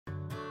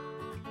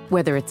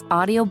Whether it's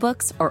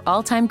audiobooks or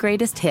all-time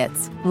greatest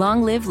hits,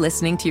 long live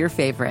listening to your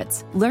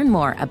favorites. Learn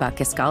more about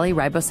Kisqali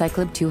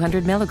Ribociclib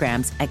 200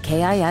 milligrams at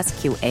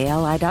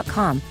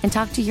KISQALI.com and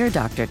talk to your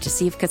doctor to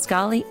see if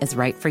Kisqali is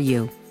right for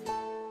you.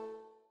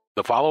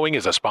 The following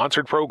is a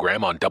sponsored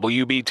program on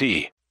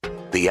WBT.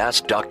 The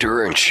Ask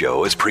Dr. Ernst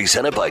Show is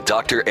presented by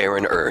Dr.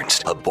 Aaron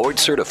Ernst, a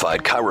board-certified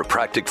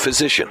chiropractic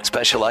physician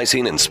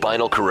specializing in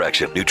spinal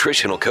correction,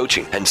 nutritional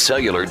coaching, and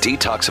cellular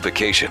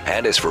detoxification,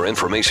 and is for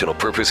informational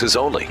purposes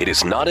only. It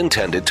is not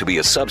intended to be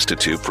a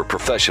substitute for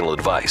professional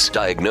advice,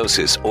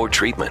 diagnosis, or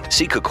treatment.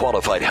 Seek a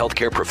qualified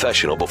healthcare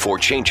professional before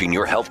changing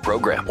your health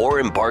program or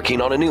embarking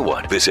on a new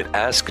one. Visit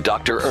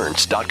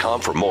AskDrErnst.com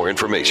for more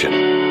information.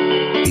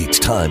 It's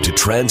time to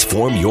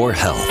transform your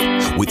health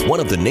with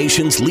one of the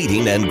nation's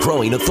leading and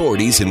growing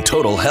authorities in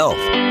total health.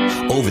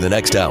 Over the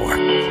next hour,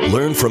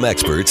 learn from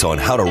experts on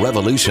how to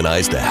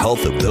revolutionize the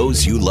health of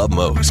those you love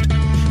most.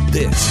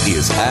 This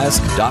is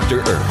Ask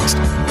Dr. Ernst.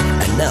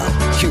 And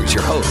now, here's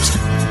your host,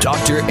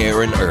 Dr.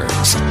 Aaron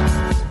Ernst.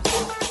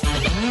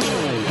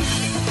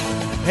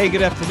 Hey,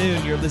 good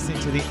afternoon. You're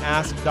listening to the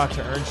Ask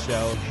Dr. Ernst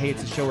Show. Hey,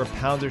 it's a show where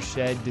pounders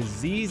shed,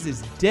 disease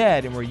is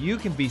dead, and where you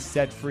can be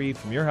set free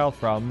from your health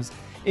problems,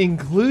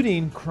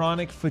 including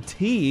chronic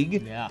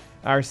fatigue. Yeah.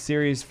 Our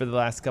series for the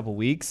last couple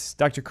weeks.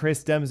 Dr.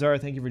 Chris Demzar,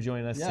 thank you for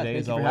joining us today,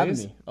 as always. Thank you for having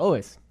me.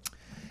 Always.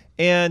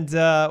 And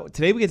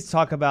today we get to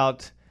talk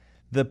about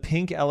the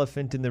pink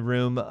elephant in the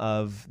room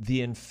of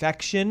the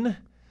infection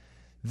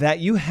that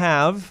you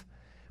have,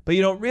 but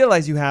you don't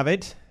realize you have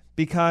it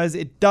because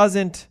it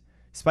doesn't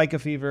spike a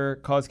fever,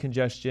 cause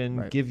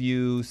congestion, give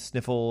you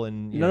sniffle,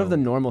 and none of the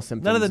normal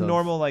symptoms. None of the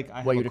normal, like, I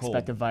have what a you'd cold.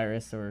 expect a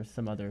virus or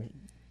some other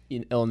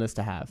illness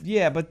to have.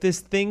 Yeah, but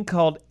this thing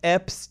called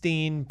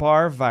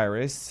Epstein-Barr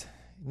virus,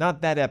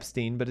 not that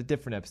Epstein, but a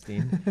different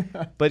Epstein,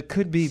 but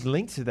could be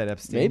linked to that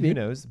Epstein. Maybe. Who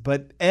knows?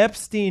 But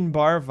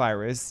Epstein-Barr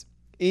virus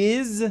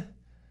is,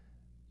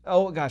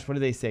 oh gosh, what do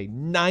they say?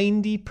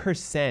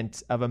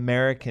 90% of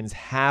Americans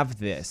have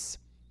this.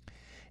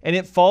 And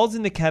it falls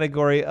in the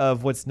category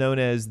of what's known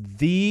as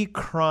the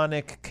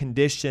chronic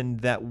condition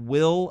that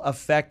will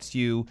affect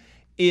you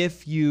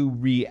if you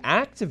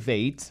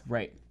reactivate.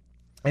 Right.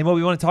 And what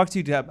we want to talk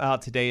to you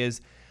about today is,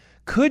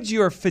 could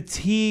your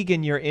fatigue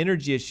and your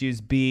energy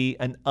issues be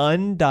an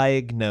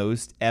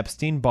undiagnosed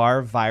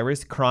Epstein-Barr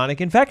virus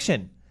chronic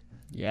infection?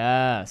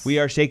 Yes. We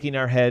are shaking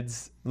our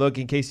heads. Look,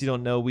 in case you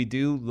don't know, we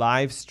do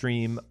live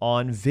stream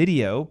on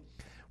video.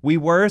 We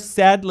were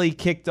sadly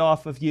kicked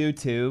off of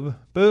YouTube,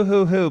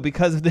 boo-hoo-hoo,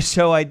 because of the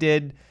show I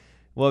did,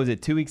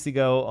 2 weeks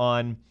ago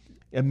on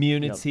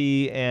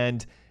immunity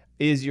and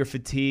is your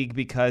fatigue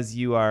because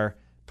you are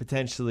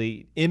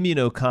potentially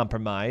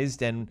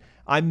immunocompromised. And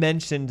I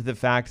mentioned the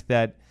fact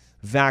that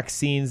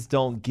vaccines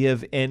don't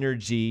give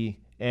energy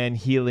and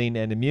healing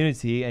and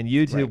immunity, and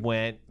YouTube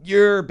went,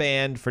 you're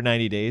banned for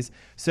 90 days.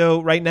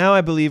 So right now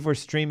I believe we're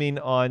streaming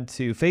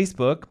onto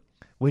Facebook,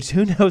 which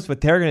who knows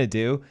what they're going to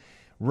do,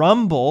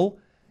 Rumble,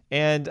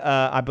 and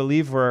I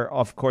believe we're,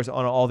 of course,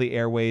 on all the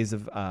airways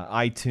of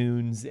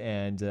iTunes,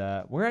 and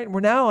we're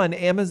now on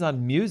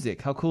Amazon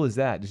Music. How cool is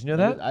that? Did you know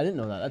that? I didn't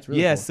know that. That's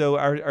really cool. Yeah, so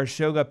our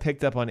show got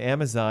picked up on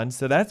Amazon,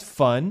 so that's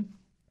fun.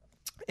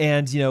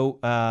 And,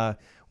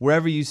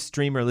 wherever you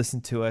stream or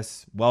listen to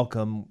us,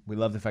 welcome. We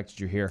love the fact that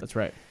you're here. That's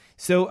right.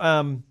 So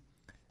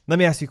let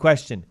me ask you a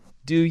question.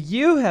 Do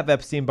you have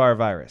Epstein-Barr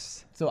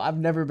virus? So I've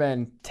never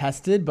been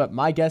tested, but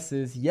my guess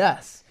is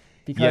yes.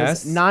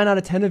 Because 9 out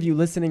of 10 of you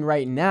listening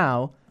right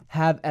now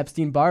have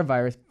Epstein-Barr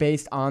virus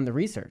based on the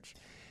research.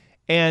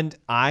 And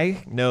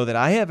I know that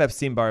I have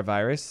Epstein-Barr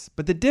virus,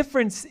 but the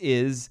difference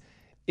is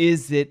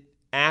it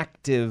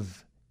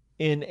active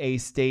in a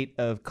state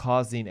of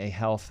causing a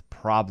health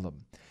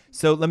problem?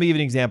 So let me give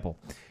you an example.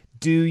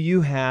 Do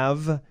you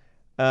have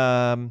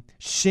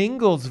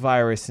shingles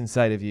virus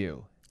inside of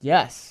you?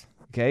 Yes.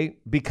 Okay,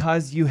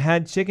 because you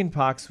had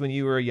chickenpox when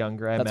you were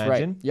younger, I imagine. That's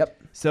right.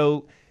 Yep.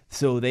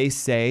 So they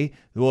say,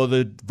 well,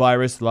 the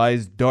virus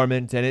lies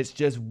dormant and it's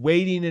just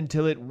waiting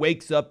until it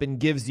wakes up and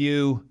gives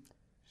you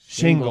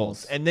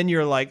shingles. And then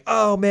you're like,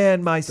 oh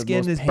man, my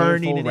skin is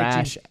burning and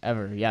rash itching.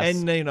 Ever. Yes.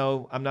 And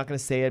I'm not going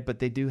to say it, but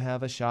they do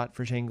have a shot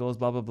for shingles,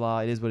 blah, blah, blah.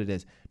 It is what it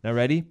is. Now,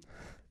 ready?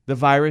 The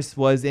virus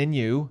was in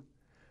you.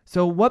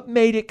 So what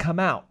made it come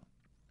out?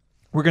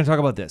 We're going to talk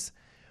about this.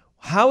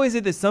 How is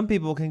it that some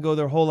people can go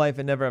their whole life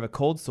and never have a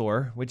cold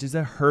sore, which is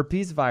a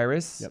herpes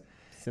virus? Yep.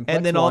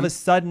 And then all of a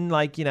sudden,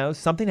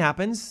 something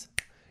happens.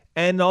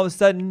 And all of a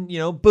sudden,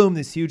 boom,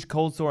 this huge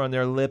cold sore on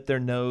their lip, their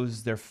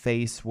nose, their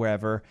face,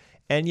 wherever.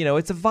 And,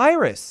 it's a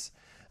virus.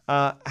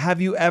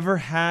 Have you ever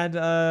had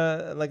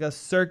a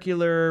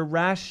circular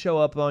rash show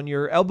up on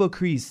your elbow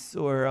crease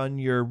or on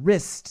your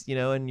wrist,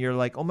 and you're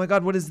like, oh my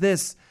God, what is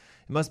this?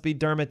 It must be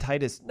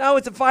dermatitis. No,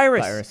 it's a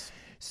virus.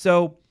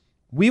 So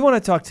we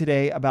want to talk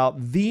today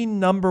about the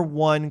number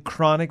one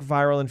chronic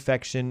viral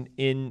infection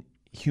in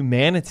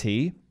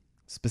humanity,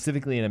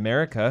 specifically in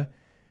America,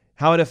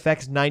 how it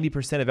affects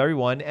 90% of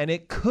everyone, and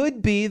it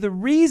could be the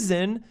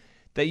reason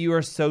that you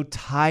are so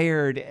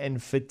tired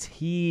and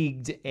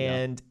fatigued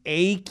and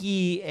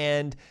achy,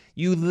 and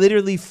you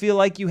literally feel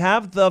like you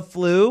have the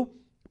flu.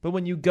 But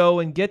when you go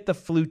and get the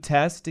flu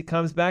test, it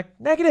comes back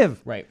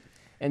negative. Right.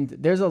 And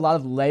there's a lot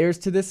of layers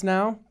to this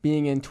now,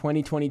 being in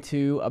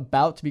 2022,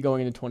 about to be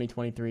going into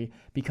 2023,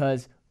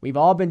 because we've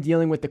all been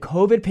dealing with the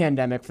COVID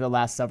pandemic for the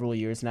last several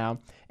years now.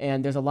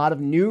 And there's a lot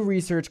of new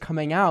research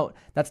coming out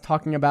that's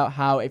talking about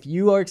how if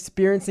you are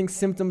experiencing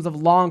symptoms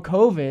of long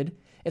COVID,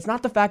 it's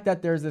not the fact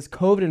that there's this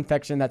COVID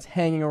infection that's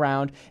hanging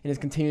around and is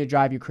continuing to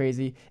drive you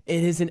crazy.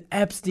 It is an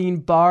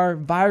Epstein-Barr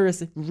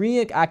virus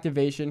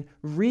reactivation,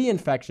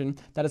 reinfection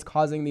that is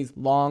causing these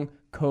long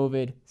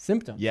COVID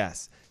symptoms.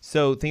 Yes.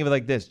 So think of it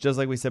like this, just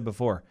like we said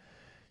before.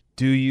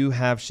 Do you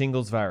have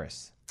shingles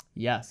virus?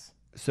 Yes.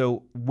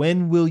 So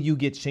when will you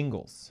get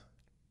shingles?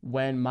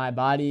 When my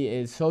body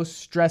is so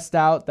stressed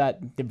out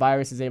that the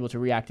virus is able to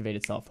reactivate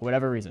itself for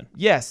whatever reason.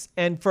 Yes.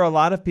 And for a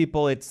lot of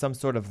people, it's some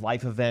sort of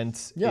life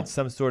event. Yeah. It's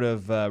some sort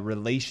of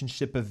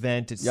relationship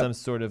event. It's some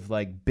sort of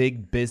like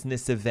big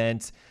business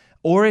event.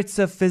 Or it's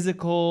a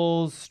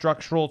physical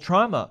structural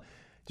trauma.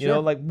 You know,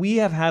 like we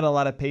have had a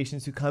lot of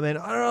patients who come in,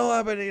 I don't know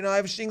what happened, I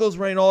have shingles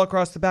running all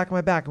across the back of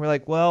my back. And we're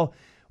like, well,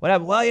 what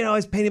happened? Well, I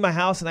was painting my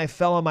house and I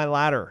fell on my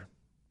ladder.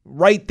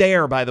 Right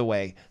there, by the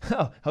way.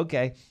 Oh,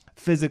 okay.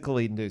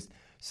 Physically induced.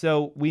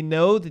 So we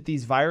know that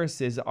these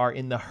viruses are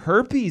in the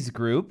herpes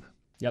group.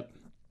 Yep.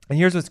 And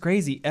here's what's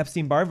crazy.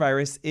 Epstein-Barr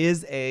virus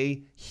is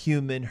a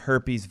human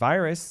herpes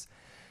virus.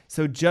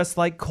 So just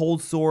like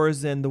cold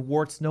sores and the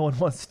warts no one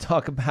wants to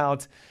talk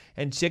about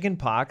and chicken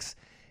pox,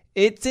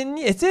 it's in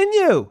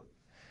you.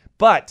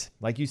 But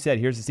like you said,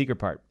 here's the secret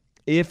part.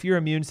 If your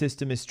immune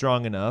system is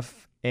strong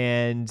enough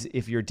and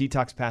if your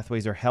detox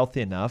pathways are healthy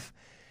enough,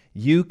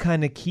 you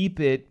kind of keep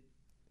it,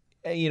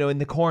 in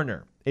the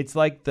corner. It's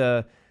like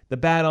the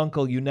bad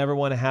uncle you never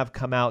want to have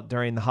come out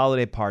during the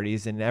holiday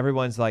parties, and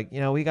everyone's like,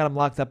 we got him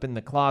locked up in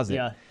the closet.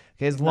 Yeah.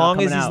 Okay, as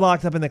long as he's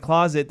locked up in the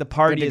closet, the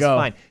party is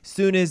fine.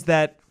 Soon as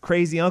that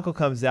crazy uncle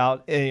comes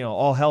out,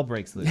 all hell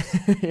breaks loose.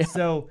 Yeah.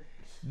 So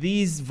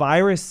these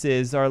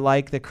viruses are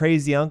like the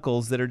crazy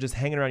uncles that are just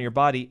hanging around your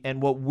body.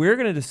 And what we're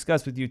going to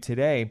discuss with you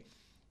today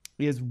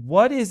is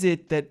what is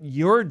it that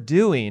you're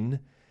doing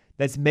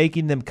that's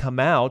making them come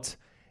out,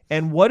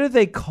 and what do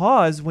they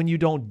cause when you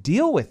don't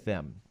deal with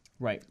them?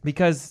 Right.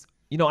 Because,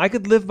 I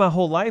could live my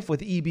whole life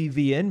with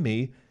EBV in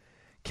me,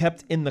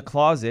 kept in the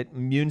closet,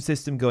 immune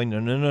system going,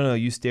 no,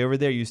 you stay over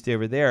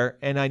there,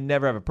 and I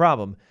never have a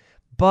problem.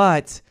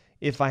 But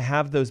if I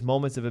have those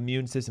moments of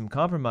immune system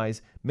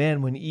compromise,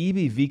 man, when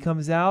EBV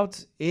comes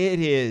out, it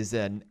is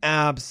an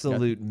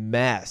absolute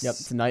mess. Yep,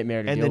 it's a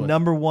nightmare to deal with. And the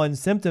number one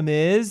symptom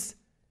is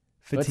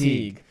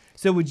fatigue.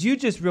 So would you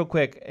just real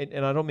quick,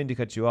 and I don't mean to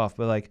cut you off,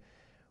 but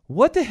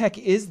what the heck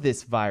is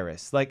this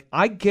virus?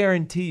 I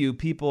guarantee you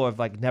people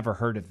have never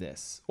heard of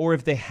this. Or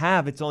if they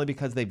have, it's only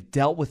because they've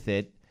dealt with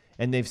it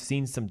and they've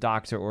seen some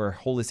doctor or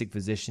holistic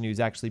physician who's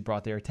actually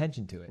brought their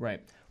attention to it.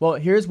 Right. Well,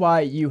 here's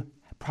why you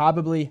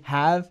probably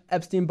have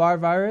Epstein-Barr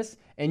virus,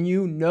 and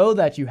you know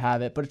that you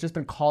have it, but it's just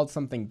been called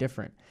something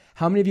different.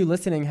 How many of you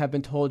listening have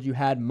been told you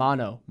had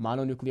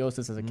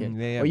mononucleosis as a kid?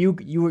 Or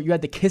you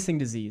had the kissing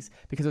disease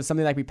because it was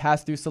something we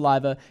passed through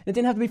saliva. And it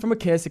didn't have to be from a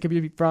kiss. It could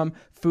be from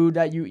food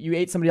that you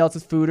ate somebody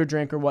else's food or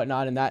drink or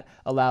whatnot, and that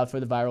allowed for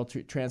the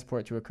viral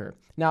transport to occur.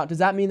 Now, does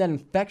that mean that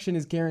infection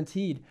is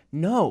guaranteed?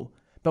 No.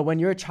 But when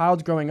you're a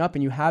child growing up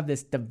and you have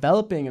this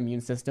developing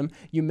immune system,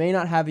 you may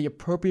not have the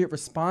appropriate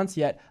response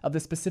yet of the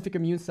specific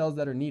immune cells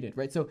that are needed,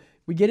 right? So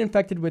we get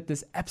infected with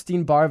this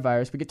Epstein-Barr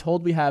virus. We get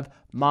told we have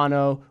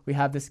mono, we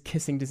have this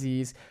kissing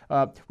disease,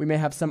 we may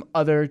have some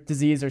other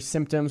disease or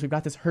symptoms. We've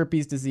got this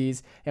herpes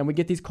disease, and we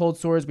get these cold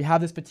sores. We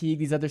have this fatigue,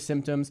 these other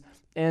symptoms,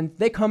 and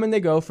they come and they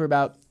go for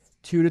about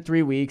 2 to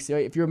 3 weeks.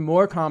 If you're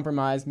more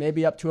compromised,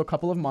 maybe up to a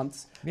couple of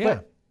months. Yeah.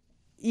 But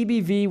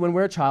EBV, when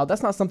we're a child,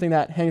 that's not something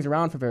that hangs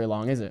around for very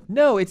long, is it?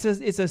 No, it's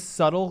a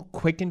subtle,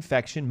 quick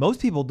infection. Most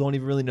people don't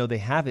even really know they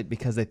have it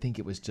because they think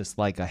it was just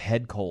like a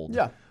head cold.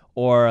 Yeah.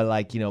 Or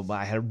I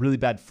had a really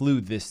bad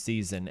flu this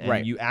season,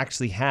 and you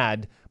actually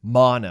had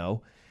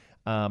mono.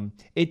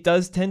 It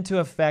does tend to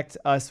affect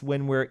us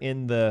when we're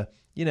in the,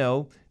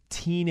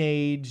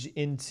 teenage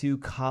into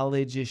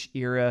college-ish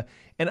era.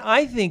 And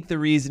I think the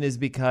reason is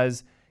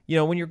because,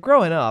 when you're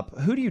growing up,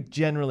 who do you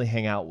generally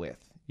hang out with?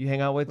 You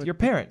hang out with your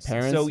parents.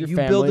 So you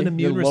family, build an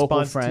immune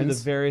response friends, to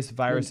the various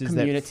viruses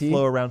that community.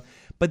 flow around.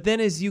 But then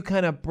as you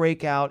kind of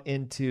break out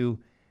into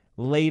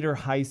later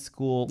high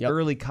school,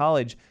 early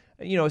college,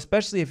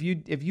 especially if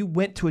you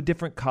went to a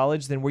different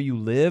college than where you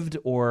lived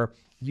or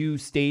you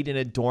stayed in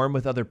a dorm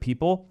with other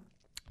people,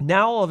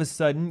 now all of a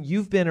sudden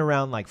you've been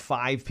around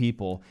 5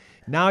 people.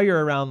 Now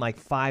you're around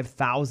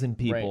 5,000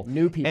 people. Right.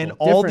 New people. And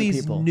all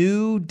these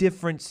new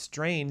different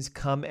strains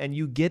come, and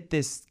you get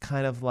this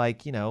kind of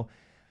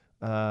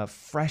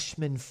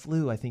freshman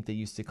flu, I think they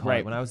used to call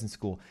it when I was in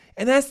school.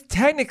 And that's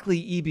technically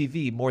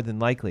EBV, more than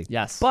likely.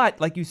 Yes. But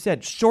like you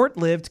said,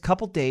 short-lived,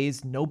 couple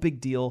days, no big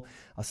deal,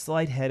 a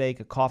slight headache,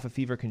 a cough, a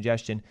fever,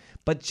 congestion.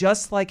 But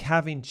just like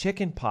having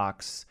chicken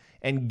pox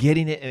and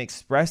getting it and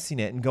expressing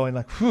it and going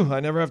like, whew, I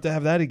never have to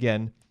have that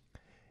again.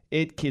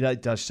 It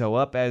does show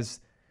up as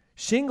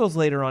shingles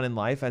later on in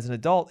life as an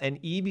adult.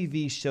 And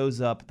EBV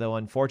shows up, though,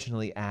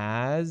 unfortunately,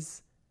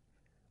 as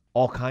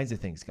all kinds of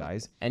things,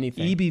 guys.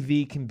 Anything.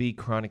 EBV can be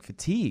chronic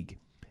fatigue.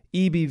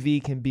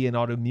 EBV can be an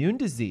autoimmune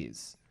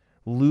disease.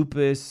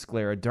 Lupus,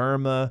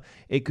 scleroderma.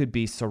 It could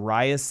be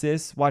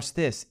psoriasis. Watch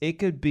this. It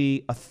could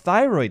be a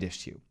thyroid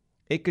issue.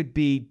 It could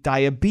be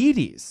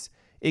diabetes.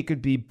 It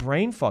could be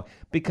brain fog.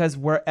 Because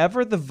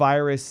wherever the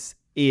virus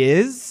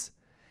is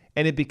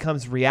and it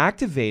becomes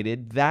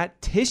reactivated,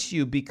 that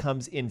tissue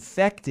becomes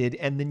infected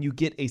and then you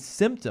get a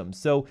symptom.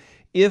 So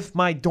if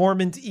my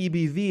dormant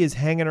EBV is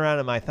hanging around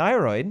in my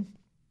thyroid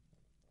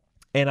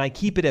and I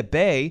keep it at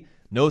bay,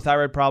 no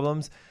thyroid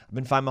problems, I've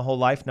been fine my whole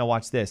life. Now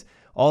watch this.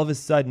 All of a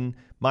sudden,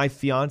 my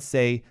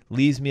fiance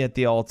leaves me at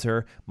the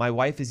altar. My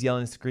wife is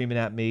yelling and screaming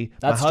at me.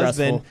 That's my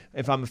husband, stressful.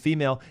 if I'm a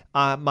female,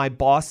 my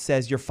boss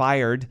says you're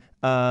fired.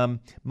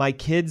 My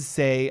kids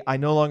say I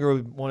no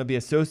longer want to be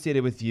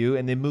associated with you,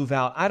 and they move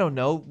out. I don't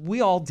know. We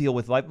all deal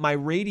with life. My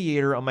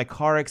radiator on my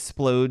car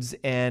explodes,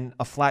 and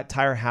a flat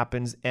tire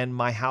happens, and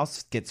my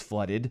house gets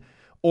flooded.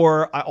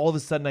 Or all of a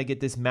sudden I get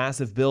this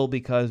massive bill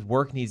because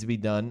work needs to be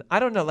done. I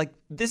don't know. Like,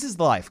 this is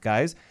life,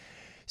 guys.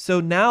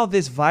 So now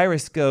this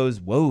virus goes,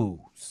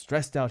 whoa,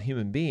 stressed out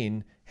human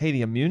being. Hey,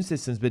 the immune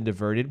system's been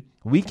diverted.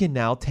 We can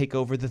now take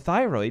over the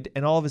thyroid.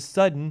 And all of a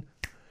sudden,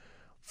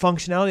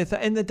 functionality.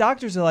 And the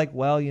doctors are like,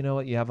 well, you know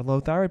what? You have a low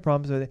thyroid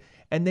problem.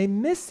 And they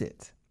miss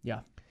it.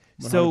 Yeah.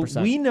 100%.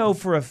 So we know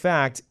for a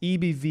fact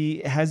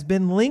EBV has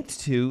been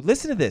linked to,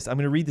 listen to this. I'm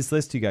going to read this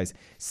list to you guys.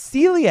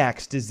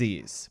 Celiac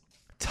disease,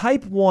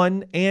 type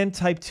 1 and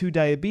type 2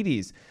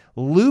 diabetes,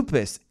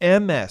 lupus,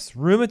 MS,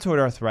 rheumatoid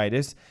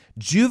arthritis,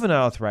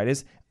 juvenile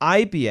arthritis,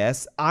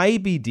 IBS,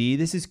 IBD,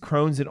 this is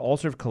Crohn's and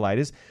ulcerative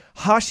colitis,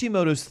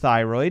 Hashimoto's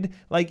thyroid.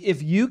 Like,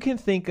 if you can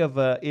think of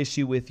an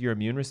issue with your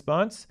immune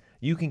response,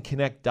 you can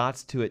connect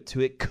dots to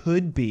it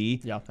could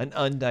be an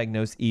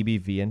undiagnosed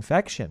EBV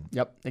infection.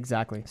 Yep,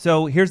 exactly.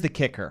 So here's the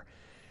kicker.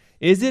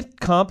 Is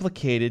it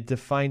complicated to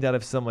find out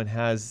if someone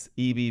has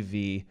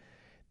EBV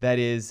that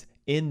is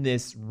in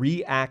this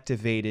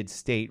reactivated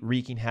state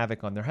wreaking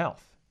havoc on their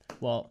health?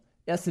 Well,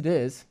 yes, it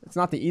is. It's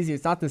not the easy.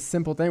 It's not this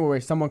simple thing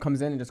where someone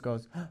comes in and just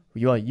goes,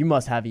 you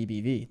must have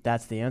EBV.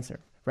 That's the answer,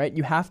 right?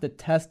 You have to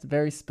test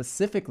very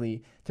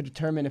specifically to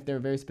determine if there are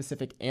very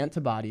specific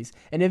antibodies.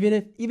 And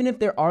even if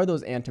there are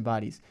those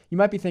antibodies, you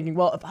might be thinking,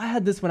 well, if I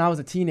had this when I was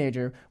a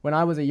teenager, when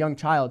I was a young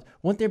child,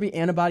 won't there be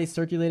antibodies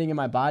circulating in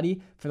my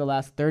body for the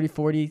last 30,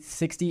 40,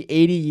 60,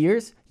 80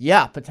 years?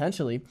 Yeah,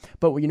 potentially.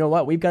 But you know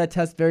what? We've got to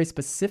test very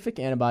specific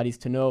antibodies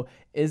to know,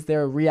 is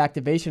there a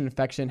reactivation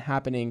infection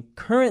happening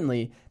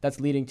currently that's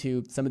leading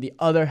to some of the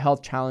other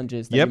health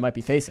challenges that you might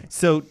be facing?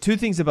 So 2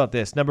 things about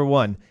this. Number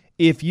 1,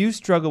 if you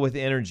struggle with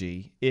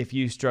energy, if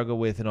you struggle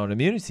with an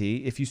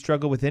autoimmunity, if you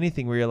struggle with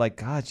anything where you're like,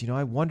 God,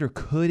 I wonder,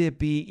 could it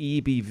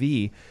be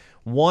EBV?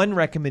 One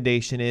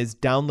recommendation is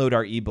download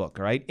our ebook,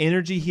 right?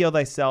 Energy Heal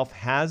Thyself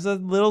has a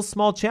little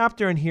small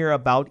chapter in here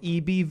about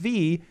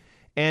EBV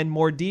and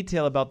more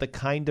detail about the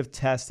kind of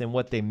tests and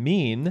what they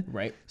mean.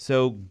 Right.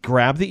 So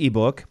grab the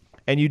ebook.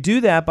 And you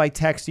do that by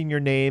texting your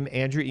name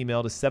and your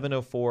email to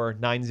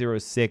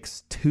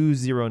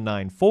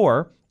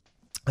 704-906-2094.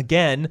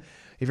 Again,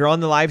 if you're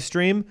on the live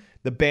stream,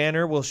 the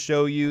banner will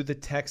show you the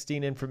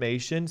texting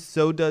information.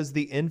 So does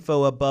the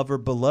info above or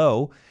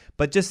below.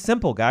 But just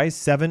simple, guys,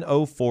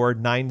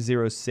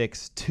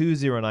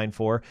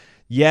 704-906-2094.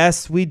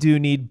 Yes, we do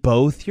need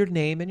both your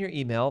name and your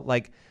email.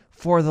 Like,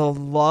 for the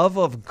love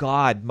of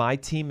God, my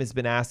team has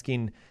been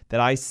asking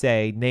that I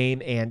say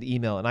name and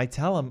email. And I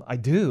tell them I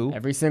do.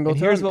 Every single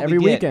and time, every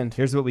weekend.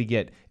 Here's what we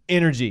get.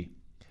 Energy.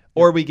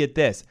 Or we get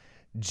this.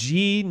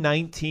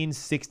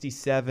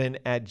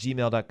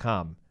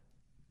 G1967@gmail.com.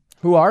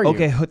 Who are you?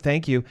 Okay,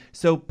 thank you.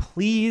 So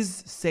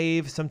please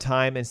save some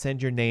time and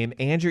send your name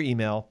and your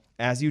email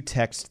as you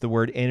text the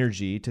word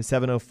energy to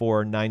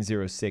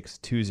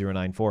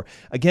 704-906-2094.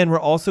 Again, we're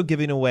also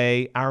giving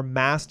away our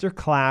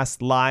masterclass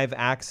live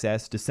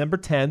access December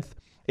 10th.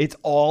 It's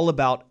all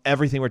about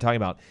everything we're talking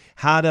about.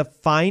 How to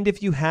find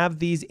if you have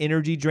these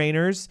energy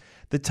drainers,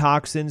 the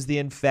toxins, the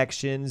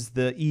infections,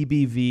 the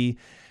EBV,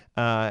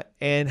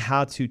 and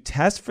how to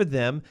test for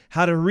them,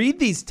 how to read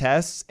these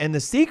tests. And the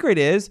secret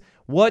is,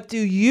 what do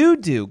you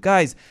do?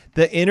 Guys,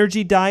 the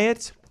energy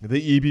diet,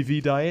 the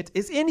EBV diet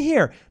is in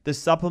here. The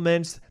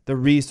supplements, the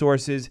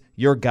resources,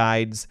 your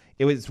guides.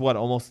 It was,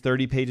 almost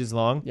 30 pages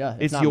long? Yeah,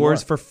 it's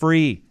yours more. for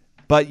free,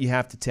 but you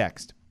have to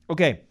text.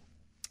 Okay,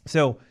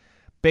 so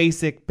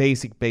basic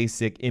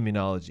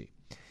immunology.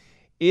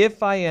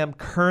 If I am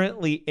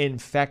currently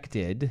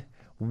infected,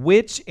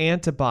 which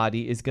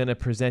antibody is going to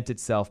present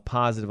itself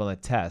positive on the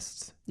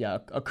tests? Yeah,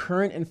 a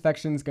current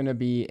infection is going to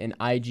be an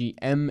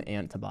IgM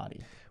antibody,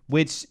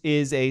 which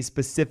is a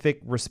specific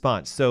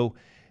response. So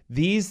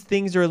these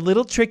things are a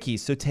little tricky,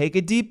 so take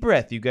a deep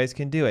breath. You guys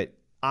can do it.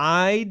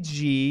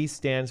 Ig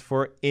stands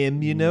for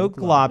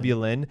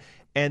immunoglobulin,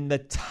 and the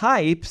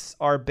types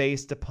are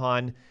based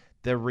upon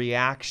the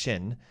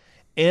reaction.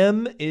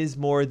 M is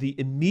more the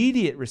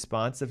immediate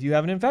response if you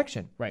have an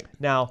infection. Right.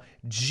 Now,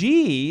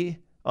 G,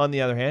 on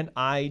the other hand,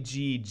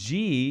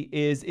 IgG,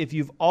 is if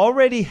you've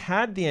already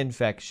had the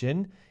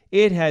infection,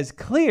 it has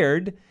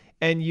cleared,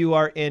 and you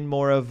are in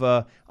more of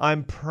a,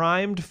 I'm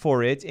primed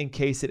for it in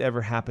case it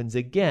ever happens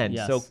again.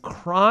 Yes. So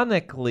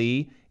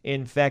chronically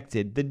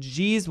infected. The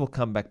G's will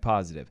come back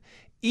positive.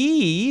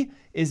 E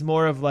is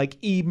more of like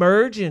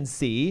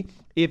emergency.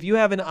 If you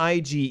have an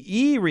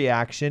IgE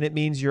reaction, it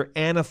means you're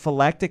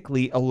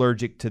anaphylactically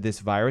allergic to this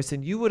virus,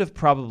 and you would have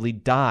probably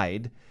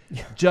died,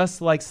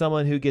 just like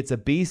someone who gets a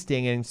bee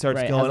sting and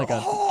starts going,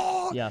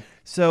 yeah.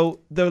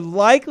 So the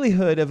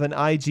likelihood of an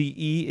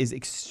IgE is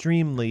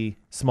extremely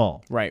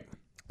small. Right.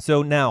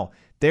 So now,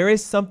 there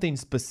is something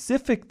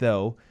specific,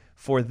 though,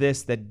 for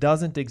this that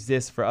doesn't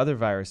exist for other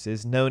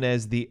viruses, known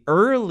as the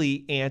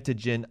early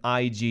antigen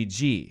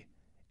IgG.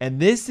 And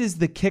this is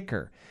the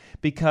kicker,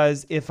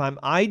 because if I'm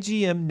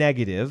IgM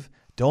negative,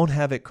 don't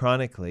have it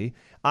chronically,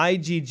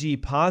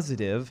 IgG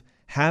positive,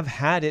 have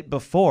had it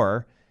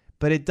before,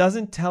 but it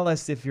doesn't tell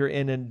us if you're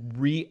in a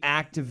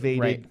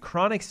reactivated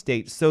chronic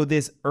state. So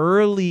this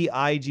early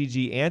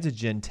IgG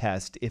antigen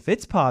test, if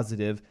it's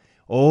positive,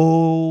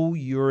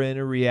 you're in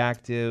a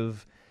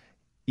reactive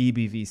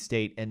EBV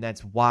state, and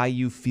that's why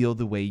you feel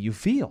the way you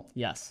feel.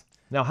 Yes.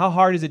 Now, how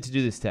hard is it to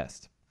do this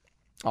test?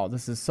 Oh,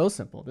 this is so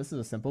simple. This is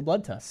a simple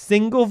blood test.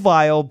 Single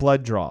vial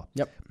blood draw.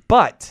 Yep.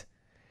 But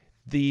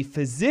the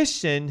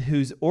physician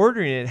who's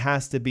ordering it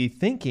has to be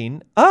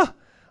thinking,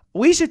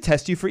 we should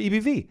test you for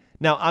EBV.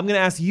 Now, I'm going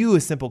to ask you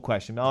a simple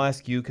question. I'll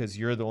ask you because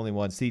you're the only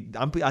one. See,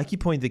 I keep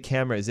pointing the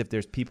camera as if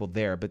there's people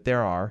there, but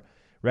there are.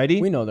 Ready?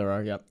 We know there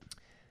are, yep.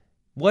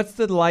 What's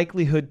the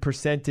likelihood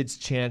percentage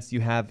chance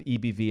you have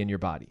EBV in your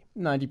body?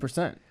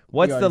 90%.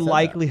 What's the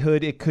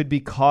likelihood it could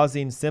be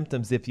causing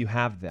symptoms if you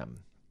have them?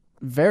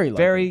 Very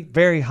likely. Very,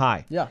 very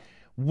high. Yeah.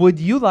 Would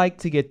you like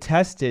to get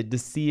tested to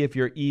see if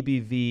your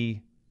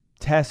EBV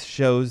test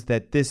shows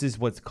that this is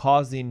what's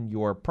causing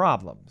your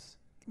problems?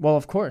 Well,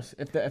 of course.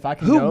 If I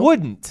can Who know.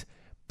 wouldn't?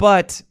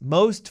 But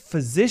most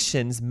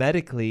physicians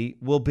medically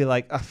will be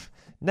like,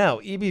 no,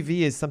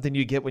 EBV is something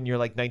you get when you're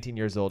like 19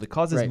 years old. It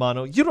causes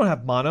mono. You don't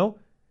have mono.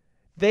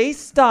 They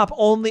stop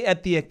only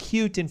at the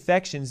acute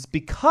infections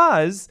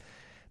because,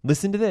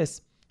 listen to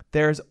this,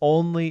 there's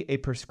only a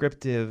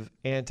prescriptive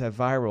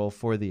antiviral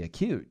for the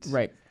acute.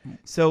 Right.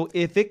 So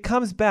if it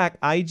comes back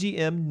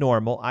IgM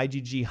normal,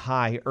 IgG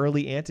high,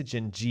 early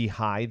antigen G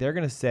high, they're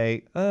going to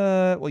say,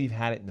 well, you've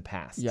had it in the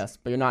past. Yes,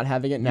 but you're not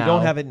having it now. You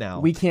don't have it now.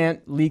 We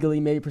can't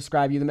legally maybe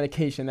prescribe you the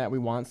medication that we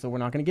want, so we're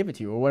not going to give it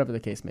to you, or whatever the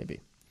case may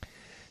be.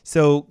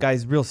 So,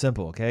 guys, real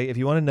simple, okay? If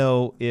you want to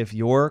know if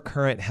your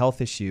current health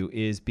issue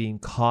is being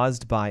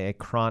caused by a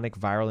chronic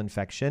viral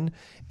infection,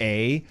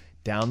 A,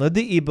 download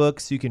the ebook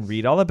so you can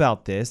read all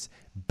about this.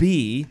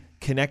 B,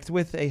 connect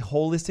with a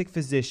holistic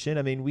physician.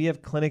 I mean, we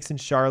have clinics in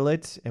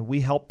Charlotte, and we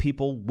help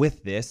people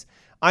with this.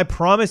 I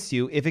promise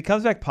you, if it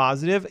comes back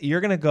positive, you're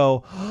going to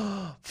go,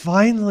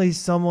 finally,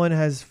 someone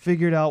has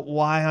figured out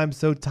why I'm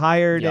so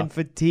tired and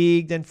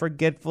fatigued and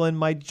forgetful and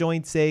my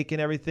joints ache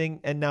and everything.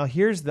 And now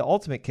here's the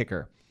ultimate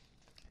kicker.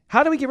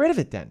 How do we get rid of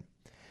it then?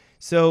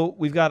 So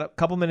we've got a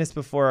couple minutes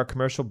before our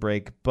commercial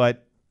break,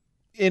 but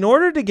in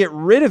order to get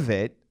rid of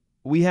it,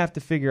 we have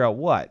to figure out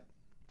what?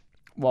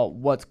 Well,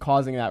 what's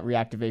causing that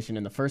reactivation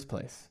in the first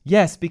place?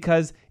 Yes,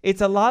 because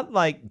it's a lot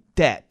like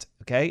debt,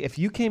 okay? If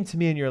you came to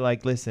me and you're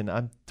like, listen,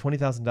 I'm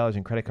 $20,000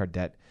 in credit card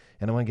debt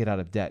and I want to get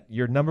out of debt,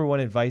 your number one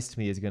advice to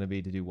me is going to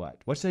be to do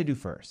what? What should I do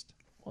first?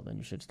 Well, then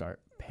you should start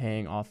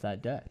paying off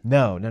that debt.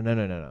 No.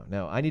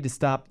 I need to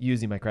stop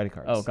using my credit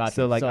cards. Oh, gotcha.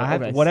 So I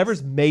have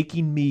whatever's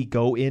making me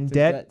go in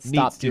debt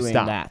needs to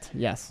stop. That.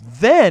 Yes.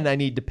 Then I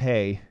need to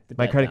pay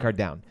my credit down. card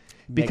down.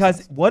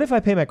 Because what if I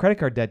pay my credit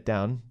card debt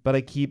down, but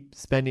I keep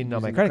spending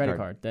on my credit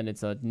card? Then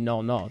it's a no.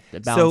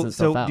 It balances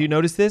itself out. Do you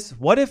notice this?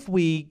 What if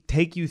we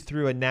take you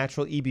through a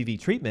natural EBV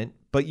treatment,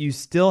 but you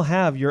still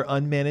have your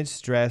unmanaged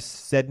stress,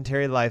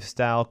 sedentary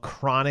lifestyle,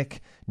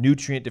 chronic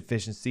nutrient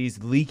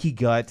deficiencies, leaky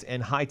gut,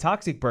 and high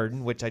toxic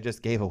burden, which I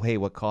just gave away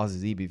what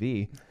causes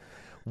EBV.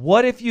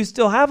 What if you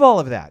still have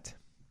all of that?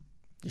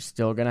 You're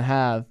still going to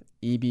have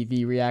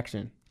EBV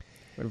reaction.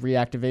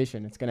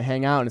 Reactivation. It's going to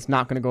hang out and it's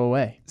not going to go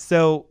away.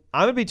 So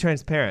I'm going to be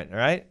transparent, all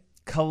right?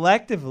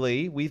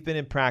 Collectively, we've been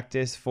in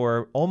practice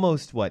for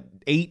almost,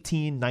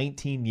 18,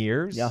 19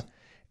 years? Yeah.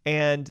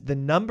 And the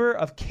number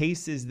of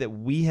cases that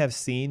we have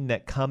seen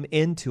that come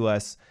into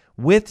us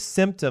with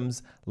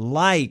symptoms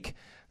like,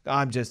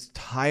 I'm just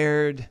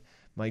tired,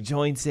 my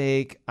joints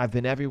ache, I've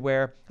been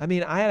everywhere. I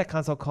mean, I had a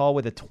consult call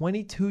with a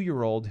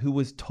 22-year-old who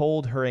was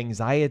told her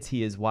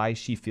anxiety is why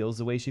she feels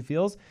the way she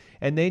feels,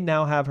 and they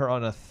now have her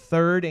on a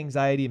third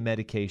anxiety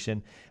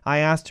medication. I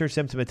asked her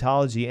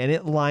symptomatology, and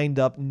it lined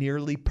up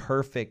nearly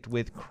perfect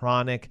with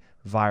chronic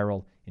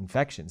viral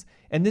infections.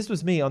 And this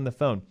was me on the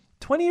phone.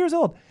 20 years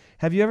old.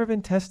 Have you ever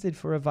been tested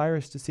for a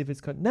virus to see if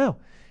it's... No.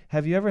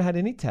 Have you ever had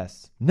any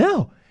tests?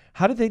 No.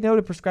 How did they know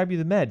to prescribe you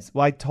the meds?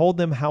 Well, I told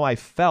them how I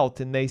felt,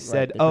 and they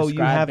said, you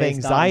have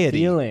anxiety.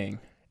 Feeling.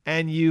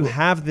 And you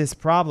have this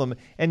problem.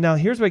 And now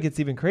here's where it gets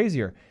even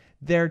crazier.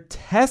 they're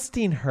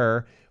testing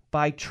her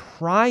by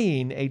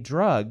trying a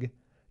drug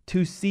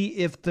to see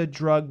if the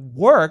drug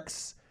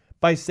works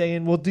by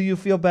saying, well, do you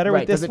feel better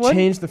with this one? Does it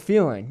change the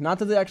feeling? Not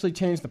does it actually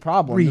change the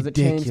problem. Ridiculous.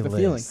 Does it change the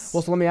feeling?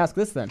 Well, so let me ask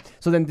this then.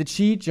 So then did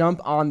she jump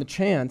on the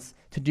chance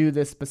to do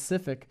this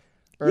specific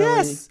early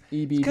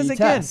EBV because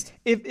test?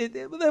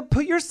 Again,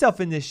 put yourself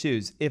in these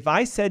shoes. If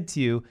I said to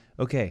you,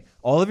 okay,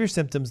 all of your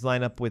symptoms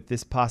line up with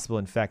this possible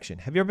infection.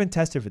 Have you ever been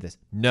tested for this?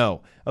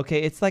 No.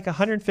 Okay, it's like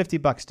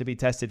 $150 to be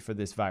tested for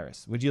this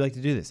virus. Would you like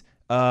to do this?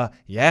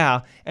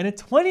 Yeah. And a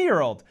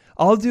 20-year-old,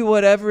 I'll do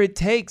whatever it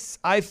takes.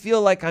 I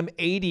feel like I'm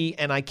 80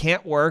 and I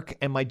can't work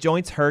and my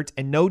joints hurt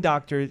and no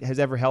doctor has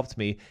ever helped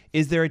me.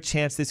 Is there a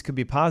chance this could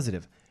be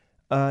positive?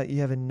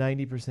 You have a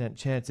 90%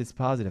 chance it's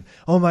positive.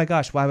 Oh my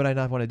gosh, why would I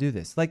not want to do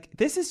this? Like,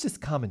 this is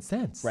just common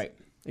sense. Right.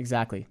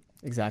 Exactly.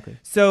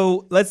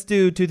 So let's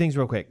do two things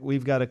real quick.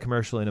 We've got a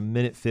commercial in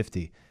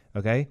 1:50,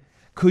 okay?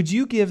 Could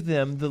you give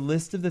them the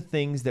list of the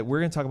things that we're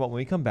going to talk about when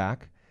we come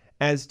back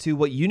as to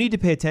what you need to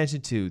pay attention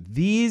to?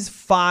 These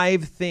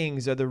 5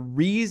 things are the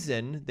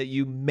reason that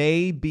you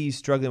may be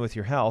struggling with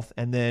your health.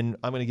 And then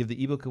I'm going to give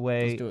the ebook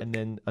away and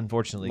then,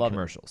 unfortunately,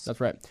 commercials.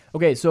 That's right.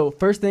 Okay, so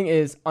first thing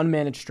is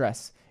unmanaged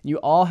stress. You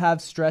all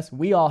have stress.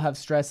 We all have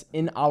stress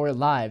in our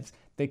lives.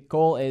 The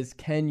goal is,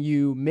 can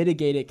you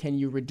mitigate it? Can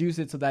you reduce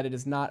it so that it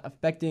is not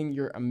affecting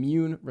your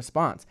immune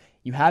response?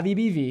 You have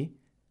EBV,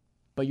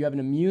 but you have an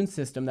immune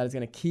system that is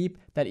going to keep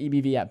that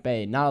EBV at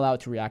bay, not allow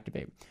it to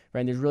reactivate,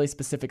 right? And there's really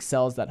specific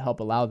cells that help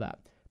allow that.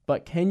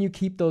 But can you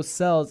keep those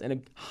cells in a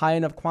high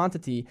enough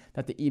quantity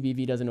that the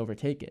EBV doesn't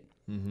overtake it?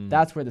 Mm-hmm.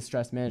 That's where the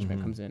stress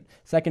management comes in.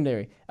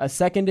 A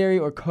secondary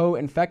or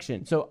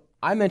co-infection. So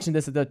I mentioned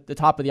this at the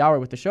top of the hour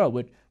with the show,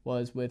 which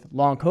was with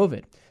long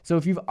COVID. So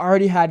if you've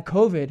already had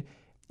COVID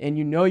and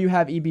you know you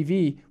have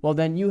EBV, well,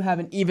 then you have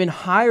an even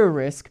higher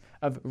risk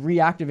of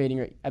reactivating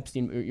your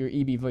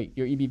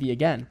EBV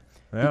again.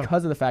 Yeah.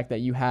 Because of the fact that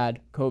you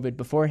had COVID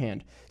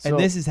beforehand. And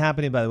this is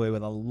happening, by the way,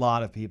 with a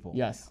lot of people.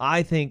 Yes.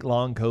 I think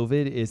long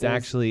COVID is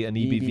actually an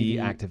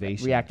EBV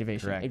activation.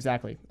 Reactivation. Correct.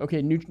 Exactly.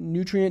 Okay,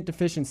 nutrient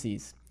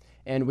deficiencies.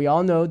 And we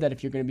all know that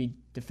if you're going to be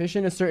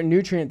deficient in a certain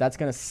nutrient, that's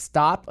going to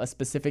stop a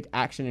specific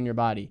action in your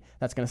body.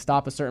 That's going to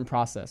stop a certain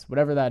process,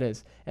 whatever that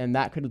is. And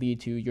that could lead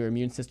to your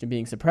immune system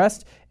being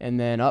suppressed, and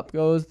then up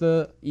goes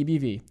the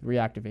EBV,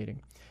 reactivating.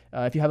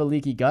 If you have a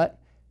leaky gut,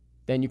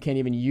 then you can't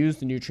even use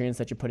the nutrients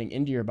that you're putting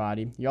into your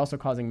body. You're also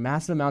causing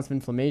massive amounts of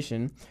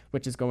inflammation,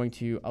 which is going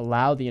to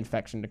allow the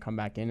infection to come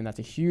back in, and that's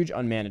a huge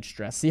unmanaged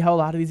stress. See how a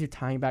lot of these are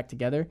tying back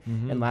together?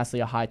 Mm-hmm. And lastly,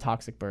 a high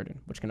toxic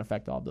burden, which can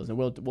affect all of those. And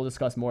we'll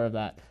discuss more of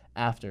that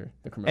after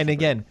the commercial. And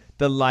again,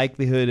 the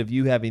likelihood of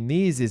you having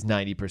these is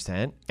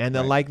 90%, and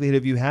the likelihood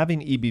of you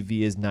having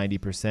EBV is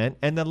 90%,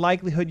 and the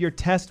likelihood your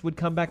test would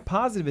come back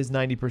positive is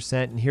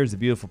 90%. And here's the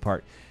beautiful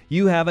part.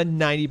 You have a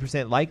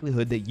 90%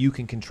 likelihood that you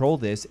can control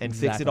this and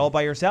fix it all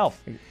by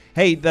yourself.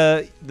 Hey,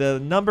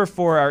 the number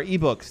for our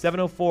ebook,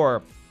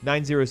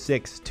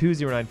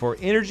 704-906-2094.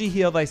 Energy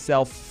Heal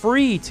Thyself,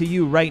 free to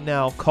you right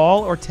now.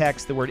 Call or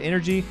text the word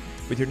energy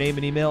with your name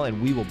and email,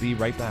 and we will be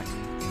right back.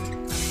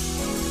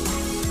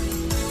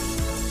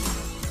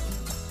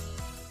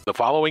 The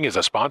following is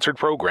a sponsored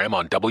program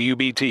on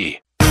WBT.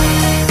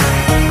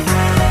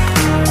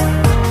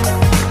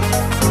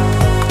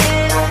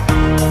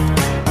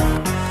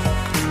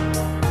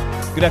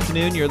 Good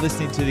afternoon. You're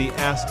listening to the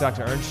Ask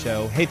Dr. Ernst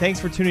Show. Hey, thanks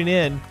for tuning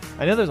in.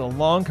 I know there's a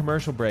long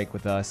commercial break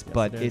with us,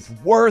 but it's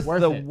worth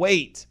the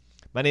wait.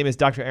 My name is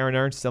Dr. Aaron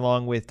Ernst,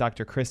 along with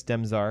Dr. Chris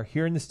Demzar,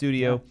 here in the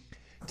studio,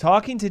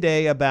 talking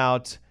today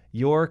about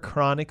your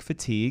chronic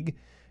fatigue,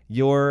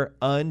 your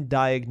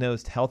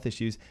undiagnosed health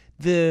issues.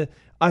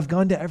 I've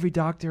gone to every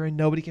doctor and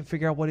nobody can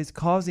figure out what is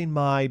causing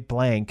my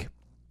blank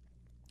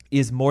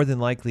is more than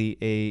likely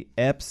a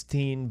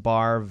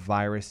Epstein-Barr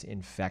virus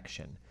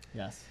infection.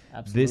 Yes,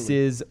 absolutely. This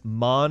is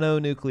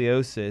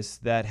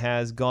mononucleosis that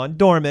has gone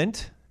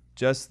dormant,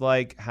 just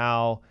like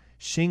how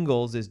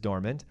shingles is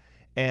dormant,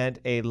 and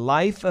a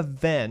life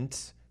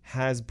event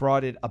has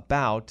brought it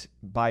about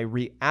by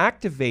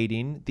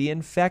reactivating the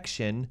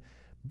infection,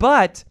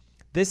 but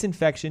this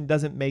infection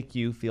doesn't make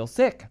you feel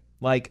sick,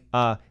 like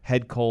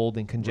head cold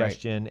and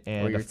congestion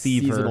and a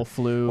fever, seasonal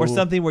flu, or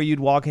something where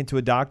you'd walk into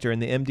a doctor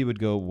and the MD would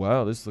go,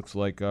 wow, this looks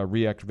like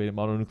reactivated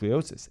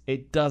mononucleosis.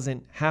 It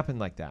doesn't happen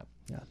like that.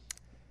 Yeah.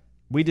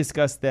 We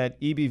discussed that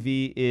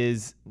EBV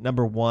is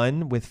number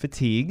 1 with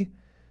fatigue,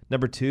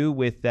 number 2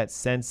 with that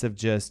sense of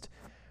just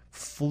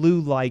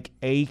flu-like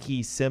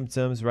achy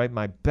symptoms, right?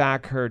 My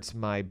back hurts,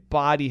 my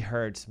body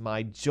hurts,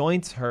 my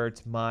joints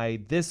hurt,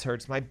 this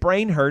hurts, my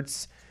brain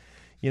hurts,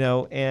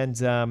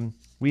 and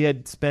we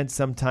had spent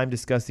some time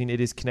discussing it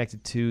is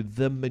connected to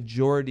the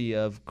majority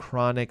of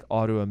chronic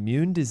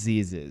autoimmune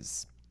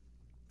diseases.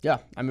 Yeah,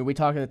 I mean, we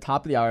talked at the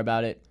top of the hour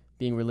about it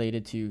being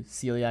related to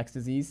celiac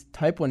disease,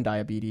 type 1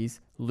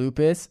 diabetes,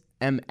 lupus,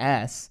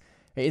 MS.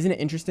 Isn't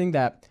it interesting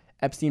that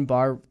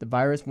Epstein-Barr, the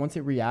virus, once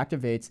it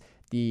reactivates,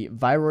 the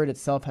viroid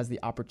itself has the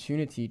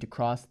opportunity to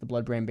cross the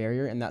blood-brain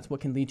barrier, and that's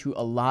what can lead to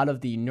a lot of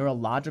the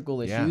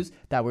neurological issues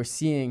that we're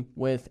seeing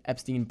with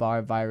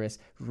Epstein-Barr virus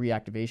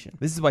reactivation.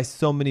 This is why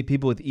so many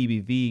people with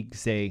EBV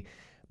say,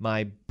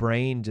 my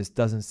brain just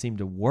doesn't seem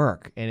to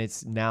work. And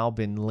it's now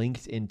been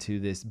linked into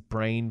this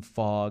brain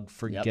fog,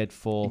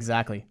 forgetful,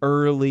 exactly,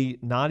 early,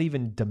 not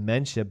even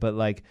dementia, but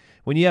like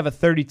when you have a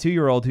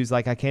 32-year-old who's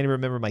like, I can't even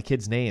remember my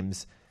kids'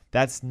 names,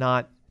 that's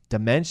not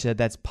dementia,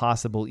 that's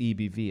possible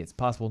EBV. It's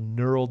possible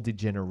neural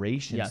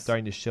degeneration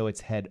starting to show its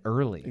head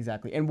early.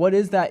 Exactly. And what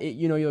is that?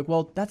 You're like,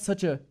 well, that's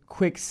such a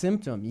quick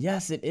symptom.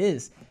 Yes, it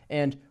is.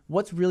 And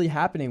what's really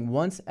happening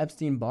once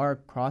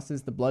Epstein-Barr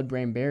crosses the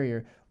blood-brain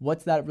barrier,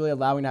 what's that really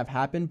allowing to have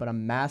happen but a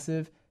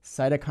massive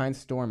cytokine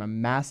storm, a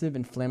massive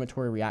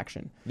inflammatory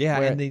reaction. Yeah,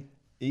 and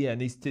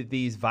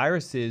these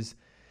viruses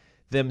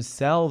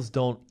themselves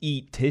don't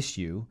eat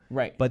tissue,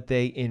 right? But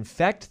they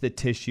infect the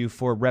tissue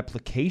for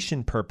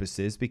replication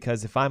purposes,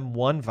 because if I'm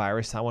one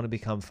virus, I want to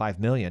become 5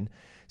 million.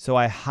 So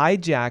I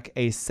hijack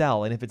a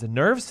cell, and if it's a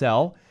nerve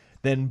cell,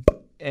 then,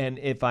 and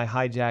if I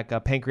hijack a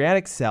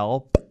pancreatic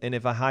cell, and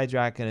if I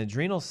hijack an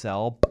adrenal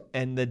cell,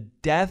 and the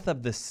death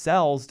of the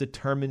cells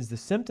determines the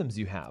symptoms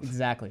you have.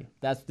 Exactly.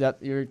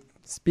 You're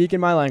speaking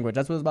my language.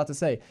 That's what I was about to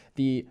say.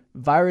 The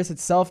virus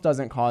itself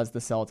doesn't cause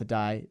the cell to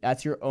die.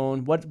 That's your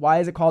own. Why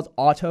is it called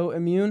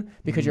autoimmune?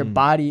 Because your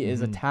body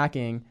is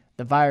attacking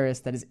the virus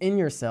that is in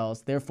your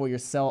cells. Therefore, your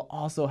cell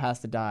also has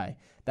to die.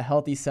 The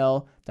healthy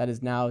cell that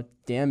is now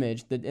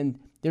damaged, and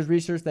there's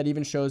research that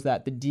even shows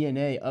that the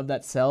DNA of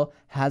that cell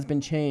has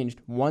been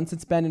changed once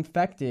it's been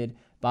infected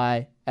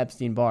by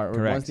Epstein-Barr, or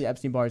Correct. once the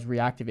Epstein-Barr is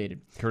reactivated.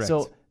 Correct.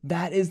 So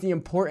that is the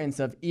importance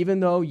of, even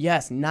though,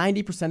 yes,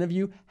 90% of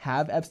you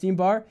have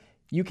Epstein-Barr,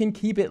 you can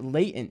keep it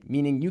latent,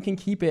 meaning you can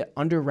keep it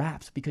under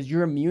wraps, because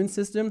your immune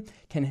system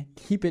can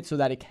keep it so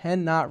that it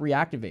cannot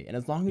reactivate. And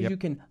as long as you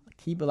can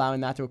keep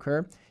allowing that to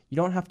occur, you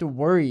don't have to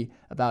worry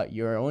about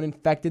your own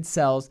infected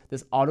cells,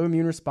 this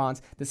autoimmune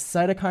response, this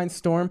cytokine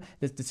storm,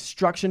 this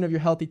destruction of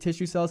your healthy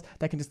tissue cells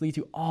that can just lead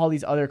to all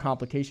these other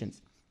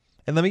complications.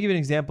 And let me give you an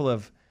example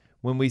of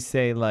when we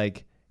say,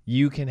 like,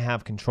 you can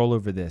have control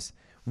over this.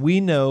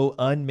 We know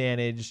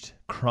unmanaged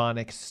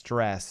chronic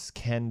stress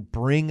can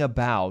bring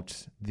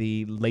about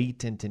the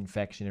latent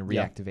infection and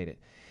reactivate it.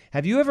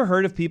 Have you ever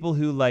heard of people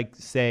who like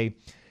say,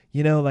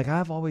 like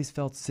I've always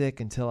felt sick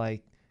until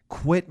I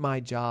quit my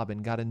job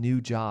and got a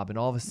new job, and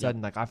all of a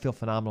sudden like I feel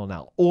phenomenal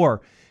now.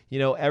 Or,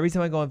 every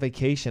time I go on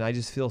vacation, I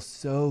just feel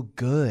so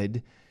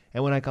good.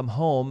 And when I come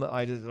home,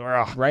 I just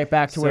right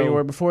back to where you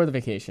were before the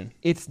vacation.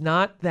 It's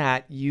not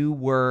that you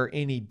were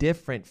any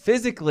different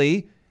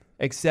physically,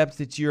 except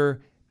that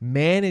you're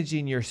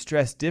managing your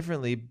stress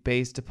differently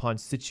based upon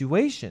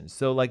situations.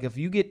 So like if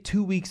you get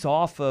 2 weeks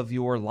off of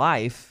your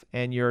life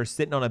and you're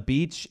sitting on a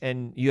beach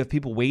and you have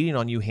people waiting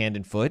on you hand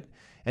and foot,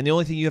 and the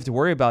only thing you have to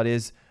worry about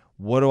is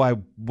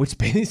which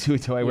bathing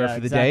suit do I wear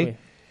for the day?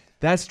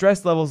 That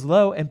stress level's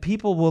low, and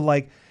people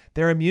will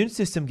their immune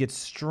system gets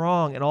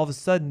strong, and all of a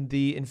sudden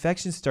the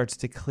infection starts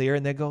to clear,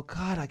 and they go,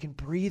 God, I can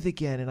breathe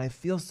again, and I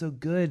feel so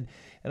good,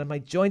 and my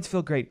joints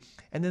feel great.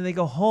 And then they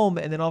go home,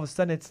 and then all of a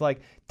sudden it's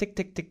like tick,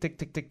 tick, tick, tick,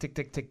 tick, tick, tick,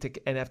 tick, tick,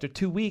 tick. And after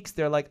 2 weeks,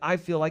 they're like, I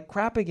feel like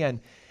crap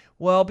again.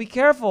 Well, be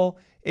careful.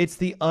 It's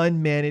the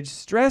unmanaged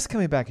stress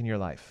coming back in your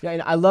life. Yeah,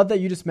 and I love that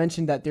you just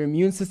mentioned that their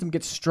immune system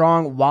gets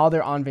strong while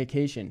they're on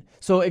vacation.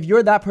 So if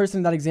you're that person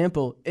in that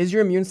example, is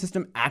your immune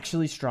system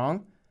actually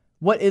strong?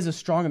 What is a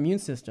strong immune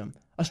system?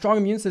 A strong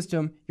immune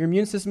system, your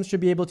immune system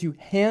should be able to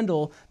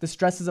handle the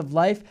stresses of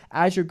life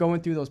as you're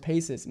going through those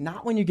paces,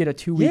 not when you get a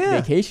 2-week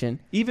vacation.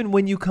 Even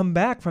when you come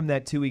back from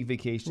that 2-week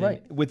vacation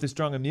with a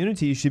strong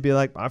immunity, you should be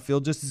like, I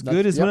feel just as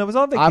good as when I was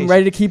on vacation. I'm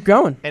ready to keep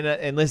going.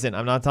 And listen,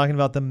 I'm not talking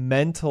about the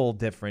mental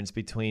difference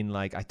between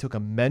like I took a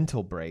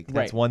mental break.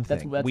 That's one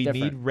thing. That's we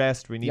different. need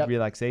rest. We need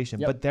relaxation.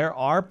 But there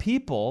are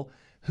people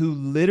who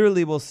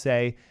literally will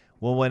say,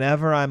 well,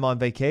 whenever I'm on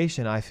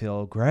vacation, I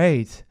feel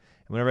great.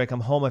 Whenever I come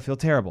home, I feel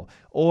terrible.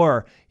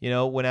 Or,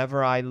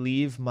 whenever I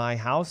leave my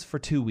house for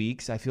 2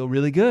 weeks, I feel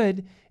really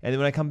good. And then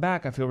when I come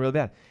back, I feel really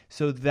bad.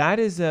 So that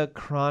is a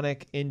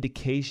chronic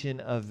indication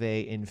of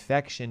a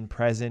infection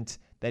present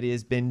that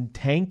has been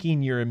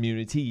tanking your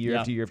immunity year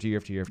after year after year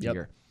after year after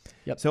year.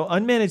 So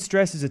unmanaged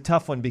stress is a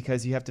tough one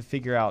because you have to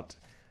figure out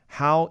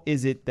how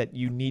is it that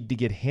you need to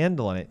get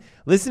handle on it.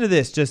 Listen to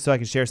this just so I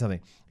can share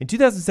something. In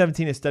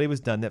 2017, a study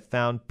was done that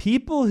found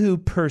people who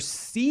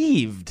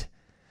perceived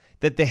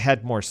that they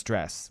had more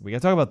stress, we got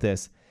to talk about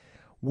this,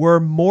 were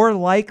more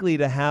likely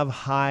to have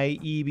high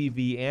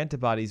EBV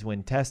antibodies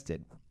when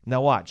tested.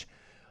 Now watch.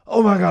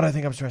 Oh my God, I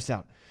think I'm stressed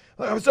out.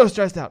 I'm so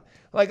stressed out.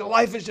 Like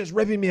life is just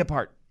ripping me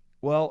apart.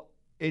 Well,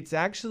 it's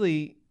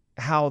actually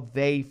how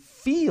they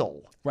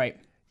feel. Right.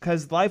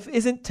 Because life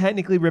isn't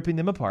technically ripping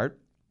them apart.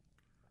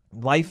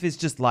 Life is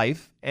just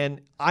life.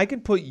 And I can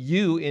put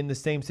you in the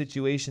same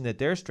situation that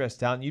they're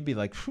stressed out, and you'd be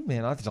like,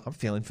 man, I'm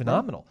feeling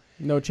phenomenal.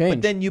 No change.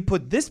 But then you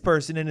put this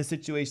person in a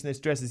situation that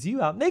stresses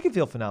you out, and they can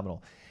feel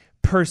phenomenal.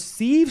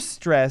 Perceived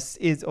stress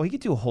is, we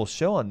could do a whole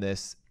show on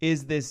this,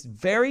 is this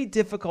very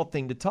difficult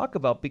thing to talk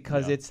about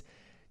because it's,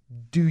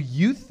 do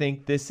you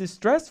think this is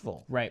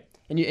stressful? Right.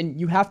 And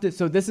you have to,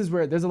 so this is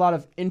where there's a lot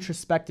of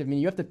introspective,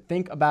 meaning you have to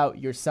think about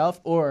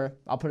yourself, or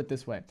I'll put it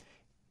this way.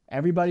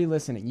 Everybody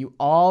listening, you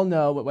all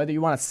know, whether you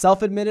want to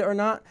self-admit it or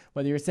not,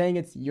 whether you're saying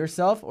it's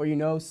yourself or you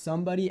know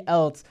somebody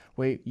else,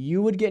 where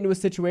you would get into a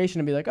situation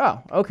and be like,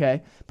 oh,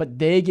 okay. But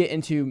they get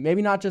into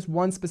maybe not just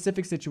one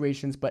specific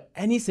situations, but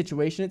any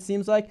situation it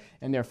seems like,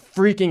 and they're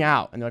freaking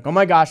out. And they're like, oh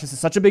my gosh, this is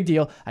such a big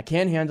deal. I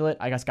can't handle it.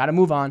 I just got to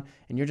move on.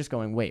 And you're just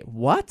going, wait,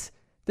 what?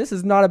 This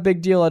is not a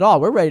big deal at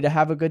all. We're ready to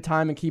have a good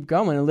time and keep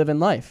going and live in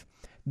life.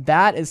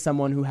 That is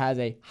someone who has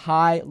a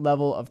high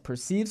level of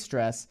perceived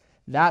stress.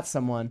 That's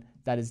someone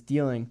that is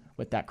dealing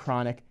with that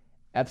chronic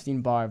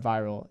Epstein-Barr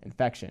viral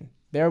infection.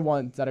 They're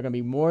ones that are going to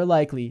be more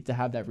likely to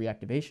have that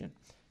reactivation.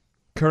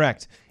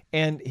 Correct.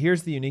 And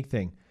here's the unique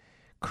thing.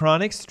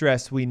 Chronic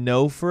stress, we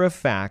know for a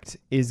fact,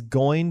 is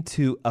going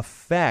to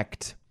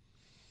affect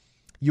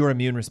your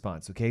immune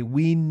response, okay?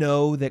 We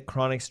know that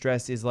chronic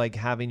stress is like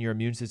having your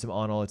immune system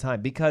on all the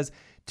time because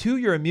to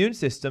your immune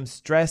system,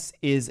 stress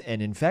is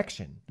an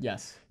infection.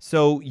 Yes.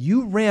 So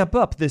you ramp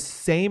up the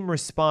same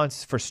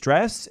response for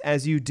stress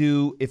as you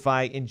do if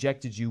I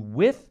injected you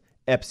with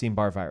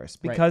Epstein-Barr virus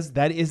because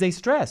that is a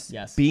stress.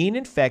 Yes. Being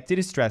infected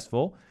is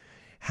stressful.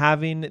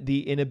 Having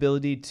the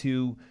inability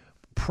to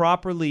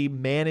properly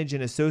manage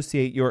and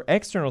associate your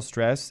external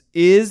stress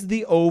is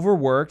the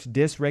overworked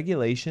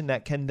dysregulation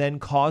that can then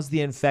cause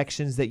the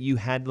infections that you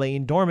had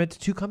laying dormant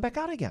to come back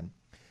out again.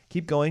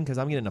 Keep going because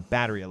I'm getting a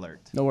battery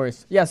alert. No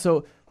worries. Yeah,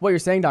 so what you're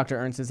saying, Dr.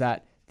 Ernst, is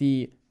that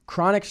the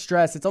chronic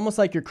stress, it's almost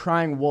like you're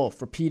crying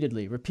wolf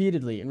repeatedly.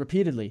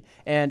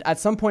 And at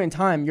some point in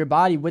time, your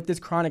body with this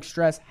chronic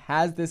stress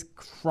has this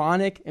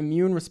chronic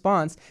immune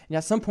response. And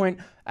at some point,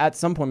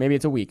 maybe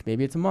it's a week,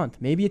 maybe it's a month,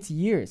 maybe it's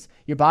years,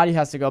 your body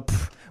has to go,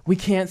 we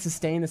can't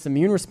sustain this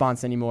immune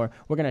response anymore.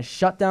 We're going to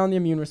shut down the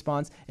immune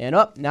response. And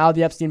now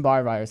the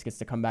Epstein-Barr virus gets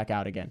to come back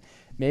out again.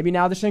 Maybe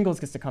now the shingles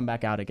gets to come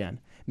back out again.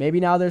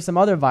 Maybe now there's some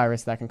other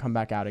virus that can come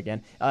back out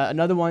again.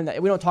 Another one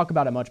that we don't talk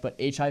about it much, but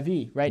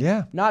HIV, right?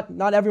 Yeah.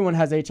 Not everyone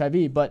has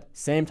HIV, but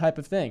same type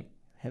of thing.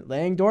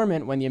 Laying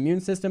dormant when the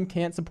immune system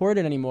can't support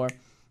it anymore,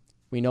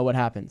 we know what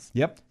happens.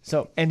 Yep.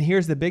 So, and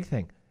here's the big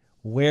thing.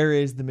 Where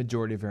is the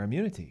majority of our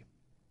immunity?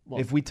 Well,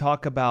 if we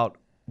talk about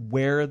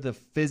where the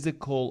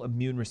physical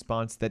immune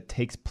response that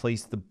takes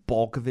place, the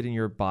bulk of it in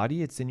your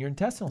body, it's in your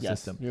intestinal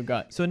system. Your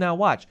gut. So now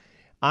watch.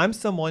 I'm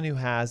someone who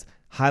has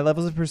high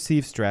levels of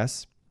perceived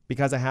stress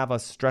because I have a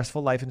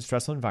stressful life and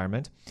stressful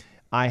environment.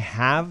 I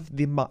have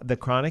the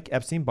chronic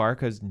Epstein-Barr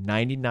because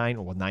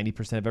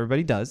 90% of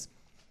everybody does.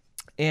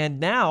 And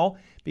now,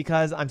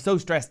 because I'm so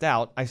stressed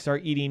out, I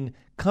start eating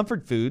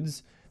comfort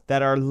foods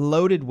that are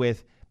loaded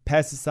with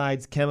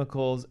pesticides,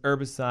 chemicals,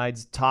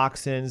 herbicides,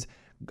 toxins.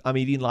 I'm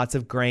eating lots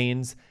of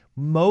grains.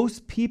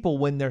 Most people,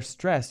 when they're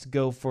stressed,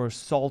 go for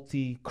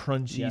salty,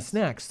 crunchy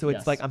snacks. So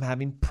it's like I'm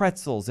having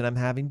pretzels and I'm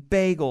having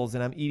bagels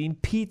and I'm eating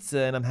pizza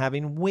and I'm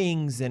having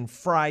wings and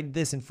fried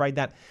this and fried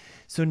that.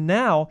 So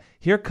now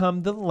here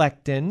come the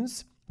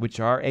lectins, which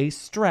are a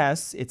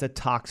stress. It's a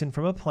toxin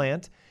from a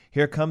plant.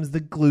 Here comes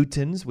the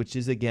glutens, which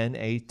is, again,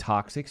 a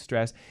toxic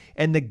stress.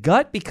 And the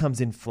gut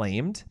becomes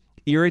inflamed,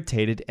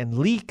 irritated, and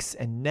leaks.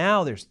 And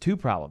now there's two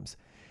problems.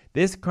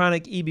 This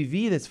chronic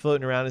EBV that's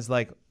floating around is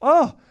like,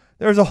 oh,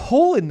 there's a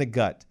hole in the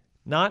gut.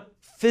 Not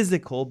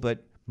physical,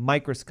 but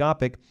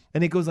microscopic.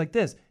 And it goes like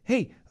this.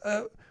 Hey,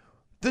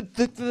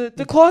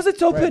 the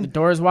closet's open. Right, the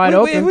door's wide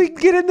open. We can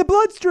get in the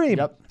bloodstream.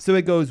 Yep. So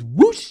it goes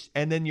whoosh,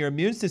 and then your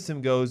immune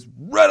system goes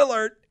red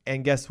alert.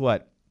 And guess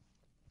what?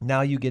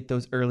 Now you get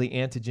those early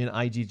antigen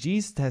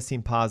IgGs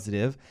testing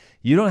positive.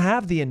 You don't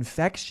have the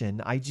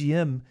infection.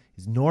 IgM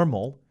is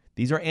normal.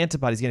 These are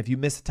antibodies. Again, if you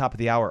missed the top of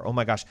the hour, oh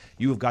my gosh,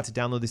 you have got to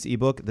download this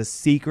ebook, The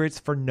Secrets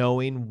for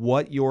Knowing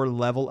What Your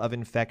Level of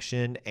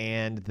Infection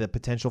and the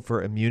Potential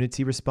for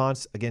Immunity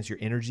Response Against Your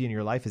Energy in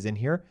Your Life is in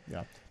here.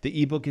 Yeah.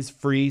 The ebook is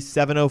free,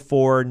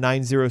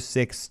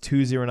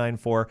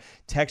 704-906-2094.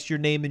 Text your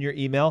name and your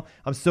email.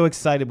 I'm so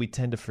excited. We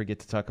tend to forget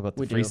to talk about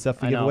the free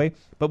stuff we give away.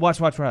 But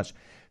watch.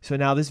 So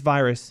now this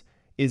virus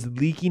is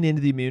leaking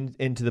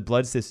into the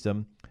blood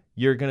system.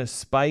 You're going to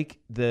spike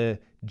the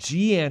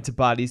G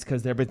antibodies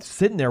because they've been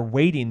sitting there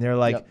waiting. They're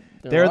like,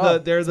 they're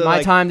the my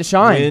like, time to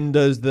shine. When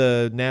does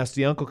the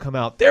nasty uncle come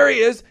out? There he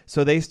is.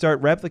 So they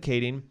start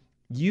replicating.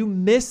 You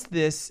miss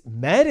this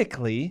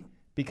medically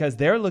because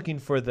they're looking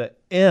for the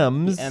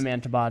M's. The M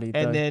antibody,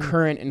 and the then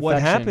current infection. What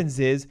happens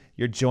is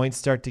your joints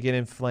start to get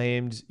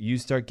inflamed. You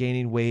start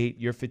gaining weight.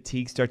 Your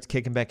fatigue starts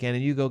kicking back in.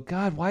 And you go,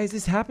 God, why is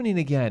this happening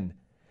again?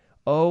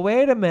 Oh,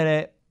 wait a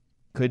minute.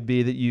 Could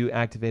be that you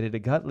activated a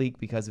gut leak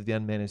because of the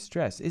unmanaged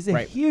stress. It's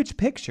a huge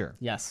picture.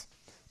 Yes.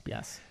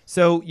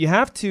 So you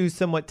have to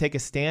somewhat take a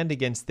stand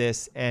against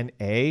this and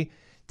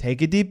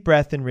take a deep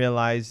breath and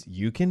realize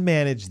you can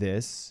manage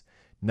this.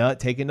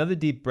 Take another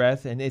deep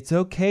breath, and it's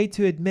okay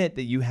to admit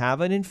that you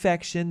have an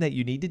infection that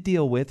you need to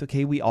deal with.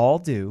 Okay, we all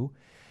do.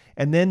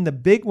 And then the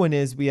big one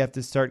is we have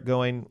to start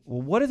going,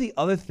 well, what are the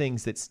other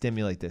things that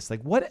stimulate this?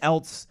 Like what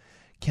else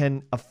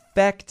can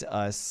affect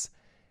us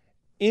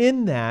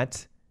in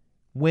that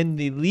when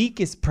the leak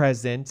is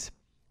present,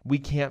 we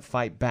can't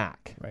fight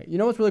back? Right. You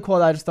know what's really cool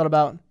that I just thought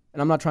about,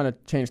 and I'm not trying to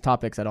change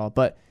topics at all,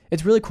 but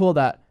it's really cool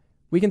that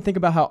we can think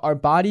about how our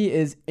body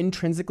is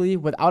intrinsically,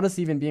 without us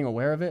even being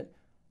aware of it,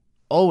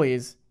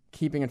 always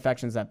keeping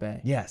infections at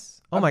bay.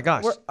 Yes. Oh my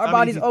gosh. Our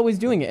body's always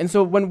doing it. And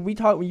so when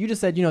you just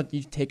said, you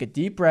take a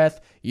deep breath,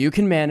 you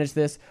can manage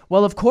this.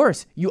 Well, of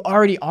course, you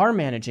already are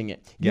managing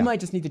it. You might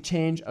just need to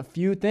change a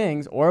few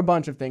things or a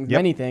bunch of things,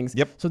 many things.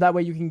 So that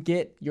way you can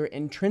get your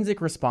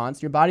intrinsic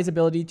response, your body's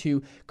ability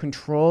to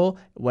control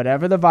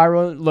whatever the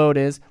viral load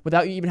is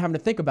without you even having to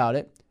think about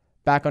it,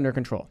 back under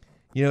control.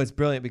 It's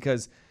brilliant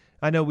because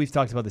I know we've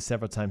talked about this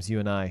several times, you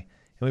and I,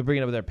 and we bring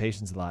it up with our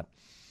patients a lot.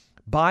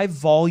 By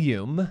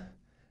volume,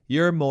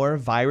 you're more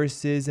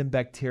viruses and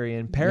bacteria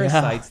and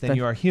parasites than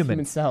you are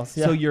human cells.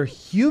 So your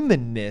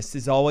humanness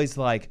is always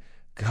like,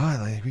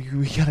 God, like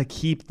we got to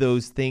keep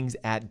those things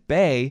at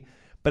bay.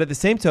 But at the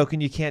same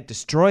token, you can't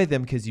destroy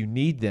them because you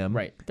need them.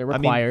 Right. They're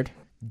required.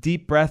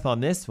 Deep breath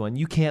on this one.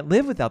 You can't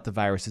live without the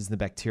viruses and the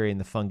bacteria and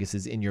the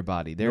funguses in your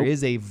body. There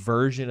is a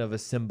version of a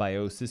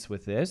symbiosis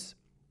with this.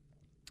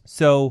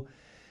 So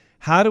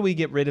how do we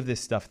get rid of this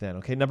stuff then?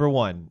 Okay, number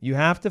one, you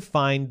have to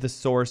find the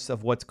source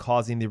of what's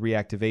causing the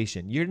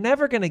reactivation. You're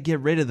never going to get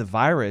rid of the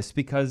virus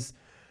because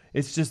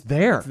it's just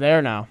there. It's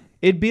there now.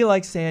 It'd be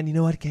like saying, you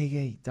know what,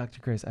 hey,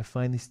 Dr. Chris, I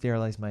finally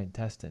sterilized my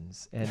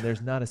intestines, and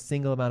there's not a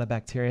single amount of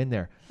bacteria in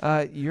there.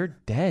 You're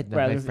dead,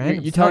 my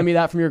friend. You telling me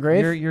that from your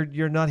grave?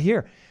 You're not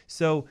here.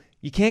 So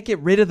you can't get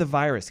rid of the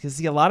virus because,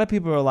 see, a lot of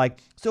people are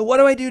like, so what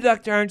do I do,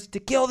 Dr. Ernst, to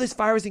kill this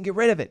virus and get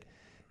rid of it?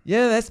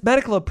 Yeah, that's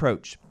medical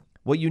approach.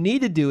 What you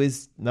need to do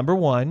is, number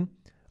one,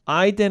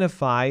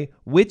 identify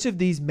which of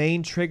these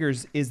main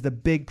triggers is the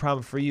big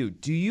problem for you.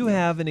 Do you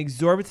have an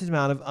exorbitant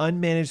amount of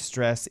unmanaged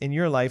stress in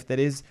your life that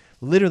is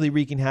literally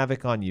wreaking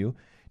havoc on you?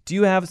 Do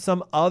you have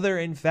some other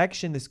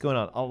infection that's going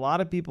on? A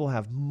lot of people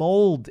have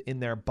mold in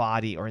their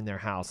body or in their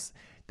house.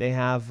 They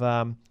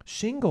have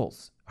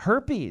shingles,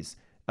 herpes,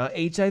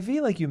 HIV,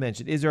 like you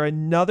mentioned. Is there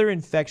another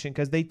infection?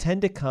 Because they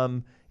tend to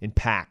come in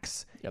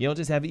packs. You don't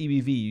just have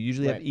EBV. You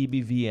usually have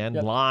EBV and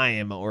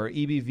Lyme or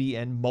EBV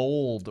and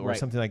mold or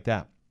something like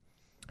that.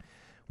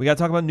 We got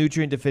to talk about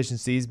nutrient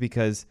deficiencies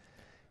because,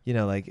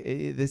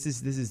 this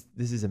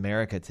is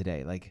America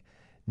today. Like,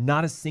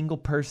 not a single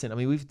person. I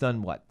mean, we've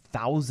done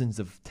thousands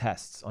of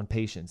tests on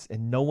patients,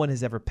 and no one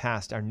has ever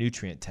passed our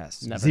nutrient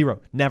tests. Never. Zero.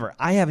 Never.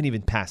 I haven't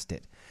even passed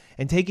it.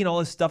 And taking all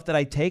this stuff that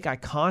I take, I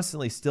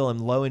constantly still am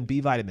low in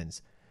B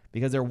vitamins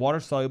because they're water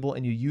soluble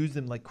and you use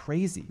them like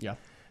crazy. Yeah.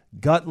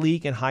 Gut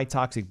leak and high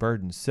toxic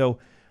burdens. So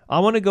I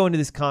want to go into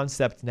this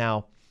concept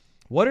now.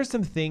 What are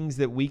some things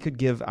that we could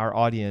give our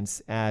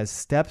audience as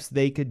steps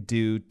they could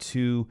do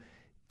to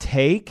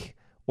take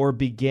or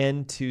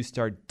begin to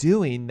start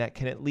doing that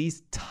can at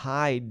least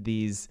tide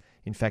these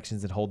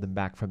infections and hold them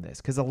back from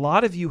this? Because a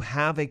lot of you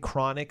have a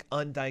chronic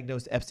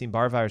undiagnosed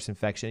Epstein-Barr virus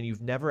infection and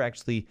you've never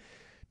actually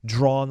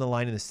drawn the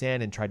line in the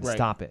sand and tried to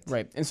stop it.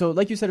 Right. And so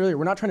like you said earlier,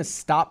 we're not trying to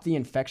stop the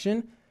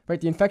infection,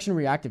 right? The infection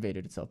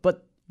reactivated itself,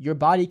 but your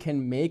body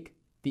can make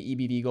the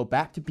EBV go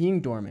back to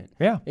being dormant.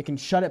 Yeah. It can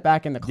shut it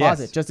back in the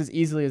closet just as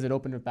easily as it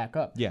opened it back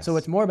up. Yes. So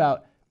it's more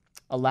about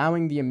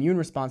allowing the immune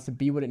response to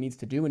be what it needs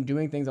to do and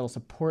doing things that will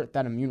support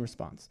that immune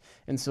response.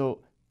 And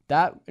so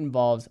that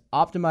involves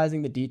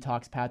optimizing the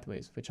detox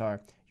pathways, which are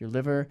your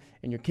liver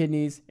and your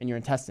kidneys and your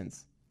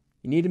intestines.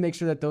 You need to make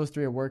sure that those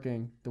three are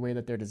working the way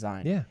that they're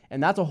designed. Yeah.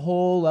 And that's a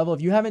whole level.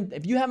 If you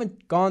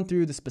haven't gone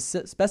through the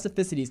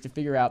specificities to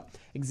figure out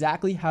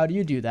exactly how do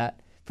you do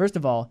that, first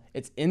of all,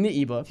 it's in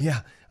the ebook.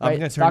 Yeah. Right? I'm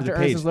going to turn to the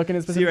Dr. page. Ernst is looking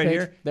at specific See right page.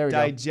 here? There we go.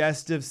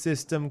 Digestive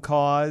system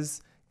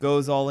cause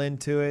goes all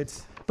into it.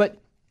 But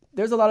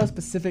there's a lot of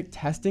specific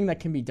testing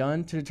that can be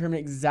done to determine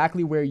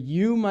exactly where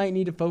you might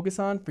need to focus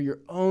on for your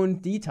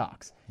own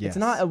detox. Yes. It's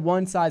not a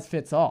one size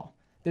fits all.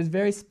 There's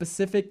very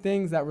specific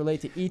things that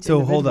relate to each So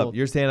individual. hold up.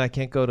 You're saying I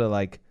can't go to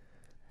like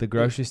the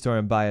grocery store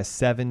and buy a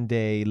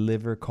 7-day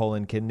liver,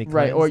 colon, kidney cleanse?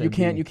 Right, or you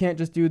can't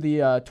just do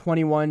the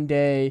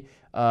 21-day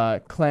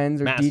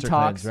cleanse or Master detox.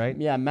 cleanse, right?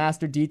 Yeah,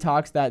 master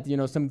detox that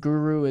some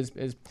guru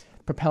is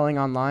propelling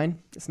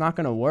online. It's not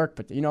going to work,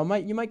 but you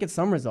might get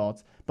some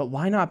results. But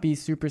why not be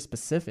super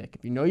specific?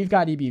 If you know you've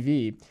got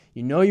EBV,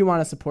 you know you want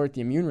to support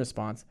the immune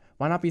response.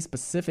 Why not be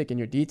specific in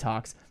your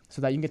detox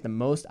so that you can get the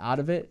most out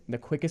of it in the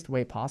quickest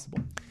way possible?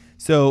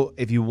 So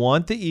if you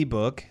want the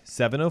ebook,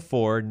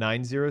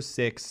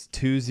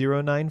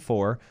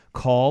 704-906-2094,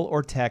 call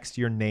or text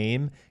your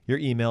name, your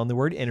email, and the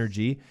word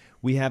energy.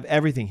 We have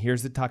everything.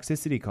 Here's the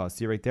toxicity cause.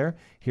 See right there?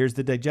 Here's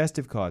the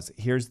digestive cause.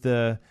 Here's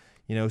the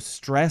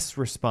stress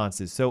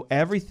responses. So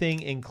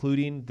everything,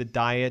 including the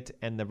diet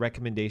and the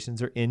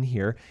recommendations, are in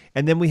here.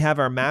 And then we have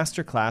our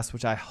masterclass,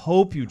 which I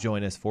hope you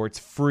join us for. It's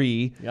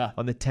free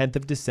on the 10th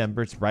of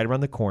December. It's right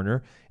around the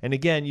corner. And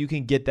again, you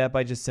can get that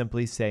by just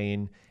simply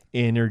saying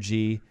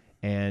energy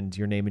and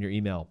your name and your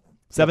email.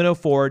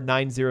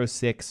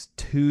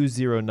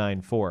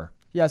 704-906-2094.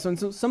 Yeah, so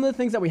some of the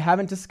things that we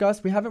haven't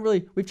discussed, we've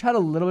chatted a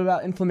little bit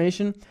about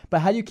inflammation, but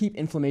how do you keep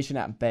inflammation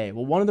at bay?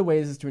 Well, one of the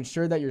ways is to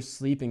ensure that you're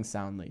sleeping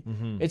soundly.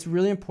 It's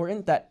really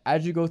important that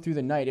as you go through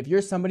the night, if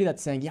you're somebody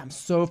that's saying, yeah, I'm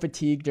so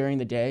fatigued during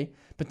the day,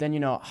 but then,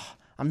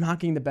 I'm not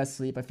getting the best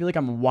sleep, I feel like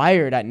I'm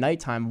wired at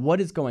nighttime, what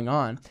is going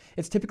on?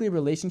 It's typically a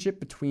relationship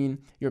between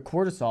your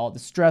cortisol, the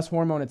stress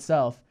hormone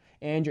itself,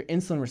 and your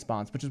insulin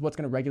response, which is what's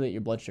going to regulate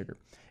your blood sugar.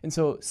 And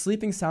so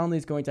sleeping soundly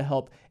is going to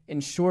help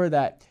ensure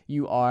that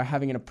you are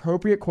having an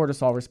appropriate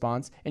cortisol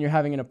response and you're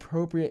having an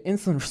appropriate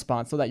insulin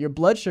response so that your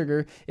blood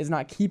sugar is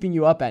not keeping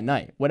you up at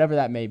night, whatever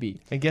that may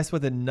be. And guess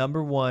what the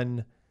number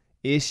one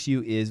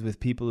issue is with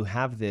people who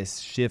have this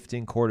shift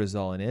in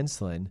cortisol and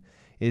insulin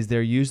is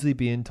they're usually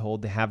being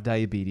told they have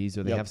diabetes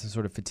or they have some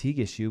sort of fatigue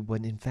issue,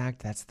 when in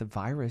fact that's the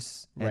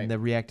virus and the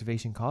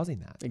reactivation causing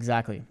that.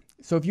 Exactly.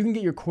 So if you can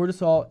get your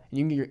cortisol and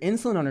you can get your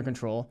insulin under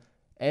control,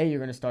 A, you're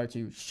going to start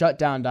to shut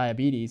down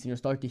diabetes and you'll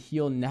start to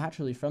heal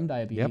naturally from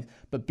diabetes.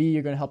 But B,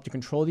 you're going to help to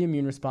control the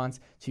immune response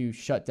to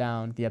shut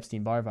down the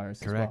Epstein-Barr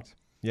virus as well.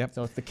 Yep.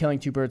 So it's the killing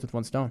two birds with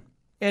one stone.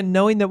 And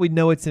knowing that we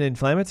know it's an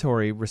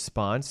inflammatory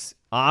response,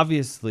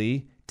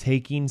 obviously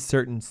taking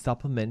certain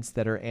supplements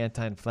that are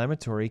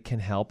anti-inflammatory can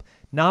help.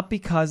 Not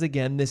because,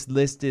 again, this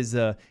list is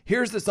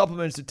here's the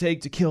supplements to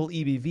take to kill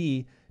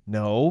EBV.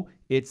 No,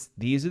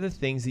 these are the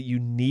things that you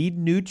need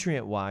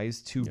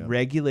nutrient-wise to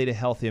regulate a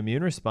healthy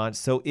immune response.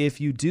 So if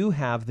you do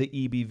have the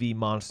EBV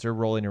monster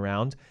rolling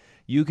around,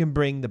 you can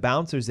bring the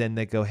bouncers in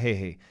that go,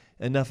 hey,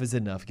 enough is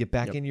enough. Get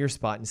back in your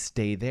spot and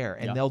stay there.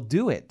 And they'll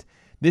do it.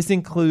 This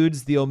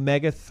includes the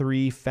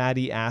omega-3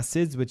 fatty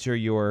acids, which are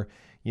your,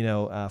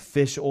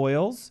 fish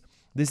oils.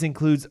 This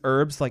includes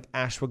herbs like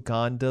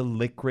ashwagandha,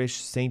 licorice,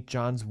 St.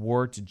 John's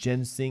wort,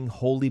 ginseng,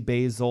 holy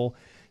basil,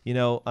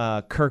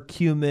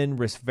 curcumin,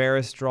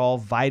 resveratrol,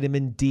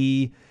 vitamin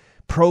D,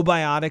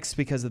 probiotics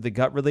because of the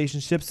gut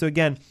relationship. So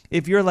again,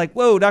 if you're like,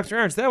 whoa, Dr.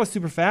 Ernst, that was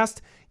super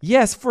fast.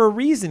 Yes, for a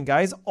reason,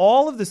 guys.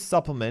 All of the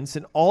supplements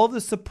and all of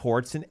the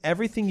supports and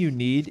everything you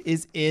need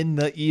is in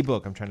the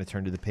ebook. I'm trying to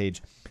turn to the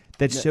page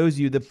that shows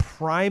you the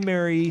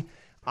primary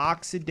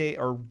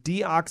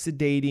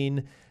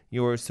deoxidating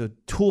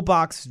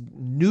toolbox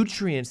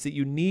nutrients that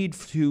you need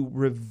to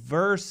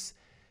reverse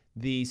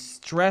the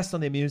stress on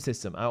the immune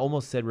system. I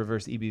almost said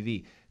reverse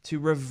EBV. To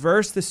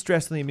reverse the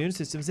stress on the immune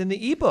system is in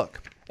the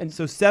ebook. And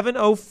so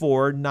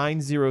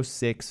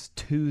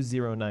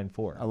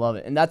 704-906-2094. I love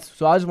it. And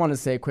so I just want to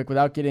say quick,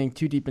 without getting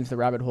too deep into the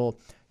rabbit hole,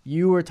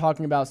 you were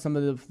talking about some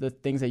of the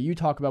things that you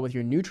talk about with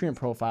your nutrient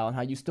profile and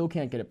how you still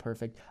can't get it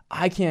perfect.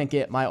 I can't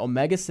get my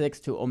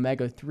omega-6 to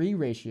omega-3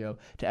 ratio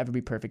to ever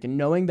be perfect. And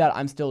knowing that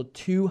I'm still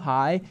too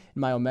high in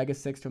my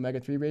omega-6 to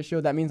omega-3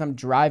 ratio, that means I'm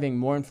driving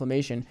more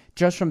inflammation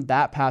just from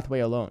that pathway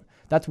alone.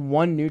 That's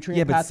one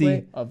nutrient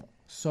pathway of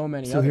so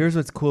many others. So here's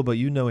what's cool about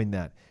you knowing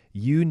that.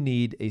 You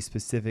need a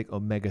specific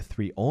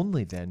omega-3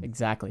 only then.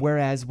 Exactly.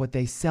 Whereas what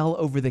they sell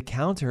over the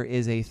counter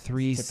is a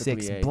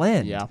 3-6 8.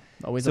 blend. Yeah,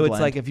 always so a it's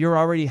blend. like if you're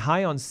already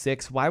high on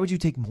 6, why would you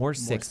take more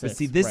 6? But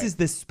see, this is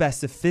the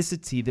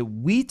specificity that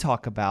we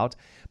talk about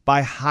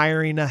by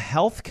hiring a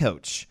health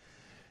coach.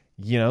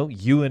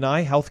 You and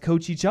I health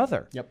coach each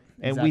other. Yep.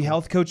 And we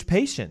health coach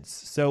patients.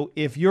 So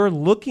if you're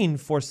looking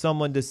for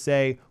someone to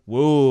say,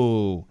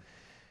 whoa,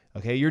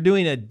 okay, you're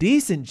doing a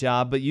decent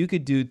job, but you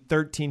could do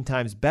 13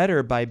 times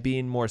better by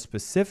being more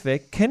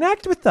specific,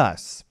 connect with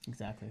us.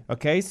 Exactly.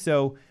 Okay,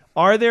 so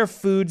are there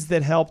foods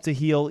that help to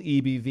heal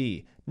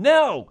EBV?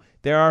 No,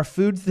 there are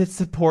foods that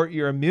support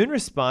your immune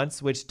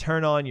response, which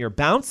turn on your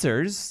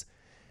bouncers,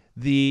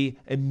 the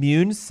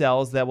immune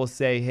cells that will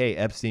say, hey,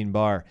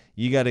 Epstein-Barr,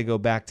 you got to go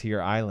back to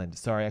your island.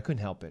 Sorry, I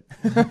couldn't help it.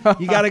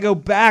 You got to go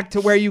back to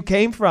where you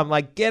came from.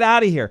 Like, get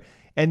out of here.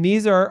 And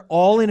these are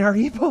all in our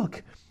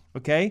ebook.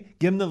 Okay,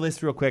 give them the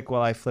list real quick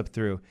while I flip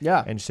through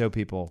and show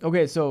people.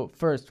 Okay, so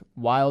first,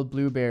 wild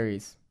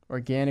blueberries,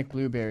 organic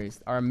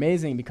blueberries are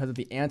amazing because of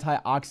the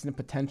antioxidant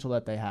potential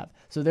that they have.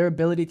 So their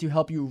ability to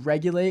help you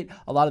regulate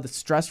a lot of the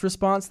stress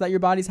response that your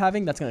body's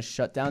having, that's going to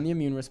shut down the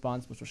immune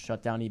response, which will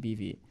shut down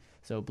EBV.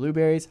 So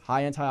blueberries,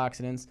 high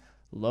antioxidants,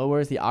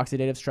 lowers the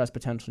oxidative stress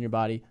potential in your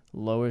body,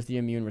 lowers the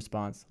immune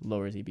response,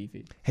 lowers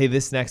EBV. Hey,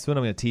 this next one,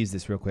 I'm going to tease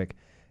this real quick.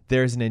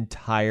 There's an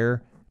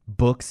entire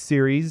book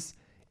series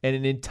and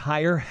an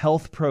entire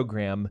health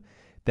program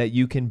that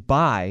you can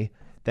buy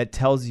that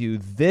tells you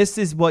this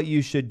is what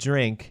you should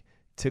drink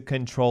to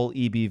control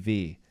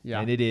EBV.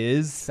 Yeah. And it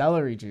is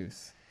celery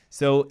juice.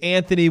 So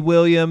Anthony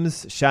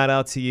Williams, shout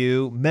out to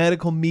you,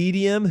 medical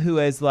medium who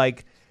has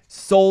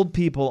sold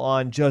people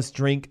on just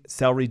drink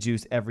celery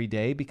juice every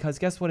day because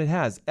guess what it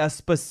has? A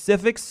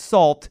specific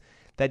salt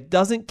that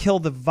doesn't kill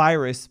the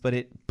virus, but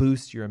it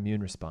boosts your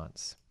immune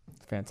response.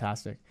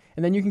 Fantastic.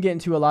 And then you can get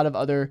into a lot of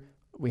other,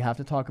 we have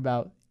to talk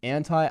about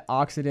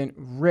antioxidant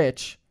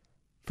rich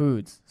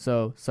foods.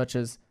 So such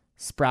as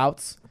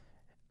sprouts,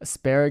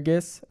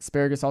 asparagus.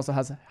 Asparagus also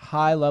has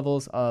high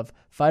levels of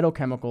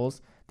phytochemicals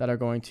that are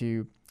going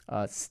to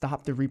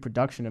stop the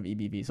reproduction of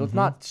EBV. So it's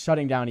not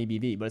shutting down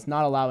EBV, but it's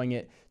not allowing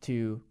it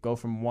to go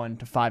from 1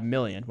 to 5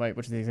 million, right?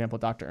 Which is the example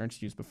Dr.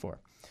 Ernst used before.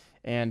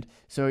 And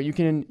so you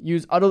can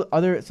use a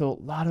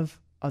lot of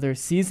other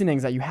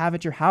seasonings that you have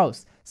at your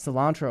house: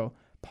 cilantro,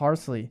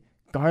 parsley,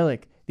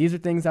 garlic. These are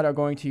things that are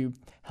going to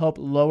help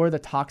lower the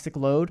toxic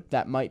load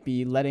that might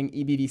be letting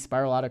EBV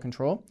spiral out of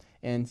control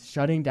and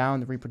shutting down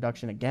the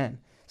reproduction again.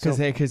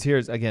 Because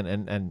here's, again,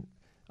 and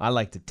I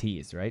like to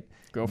tease, right?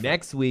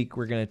 Next week,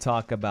 we're going to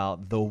talk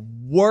about the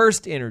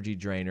worst energy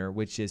drainer,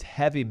 which is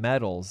heavy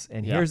metals.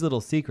 And here's a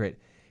little secret.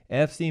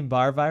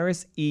 Epstein-Barr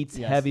virus eats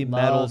heavy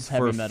metals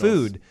for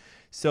food.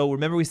 So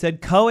remember we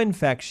said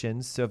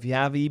co-infections. So if you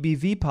have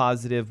EBV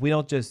positive, we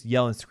don't just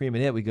yell and scream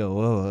at it. We go,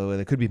 oh,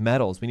 there could be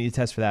metals. We need to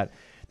test for that.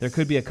 There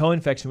could be a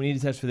co-infection. We need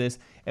to test for this.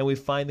 And we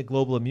find the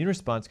global immune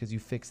response because you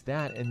fix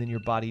that, and then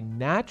your body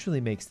naturally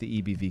makes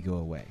the EBV go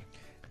away.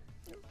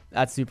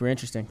 That's super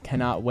interesting.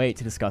 Cannot wait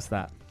to discuss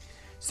that.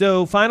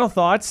 So final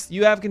thoughts.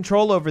 You have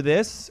control over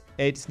this.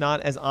 It's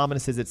not as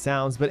ominous as it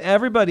sounds, but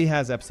everybody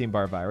has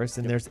Epstein-Barr virus,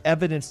 and there's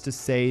evidence to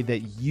say that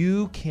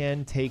you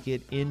can take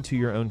it into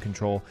your own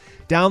control.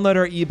 Download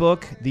our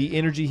ebook, The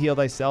Energy Heal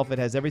Thyself. It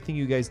has everything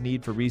you guys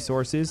need for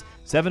resources.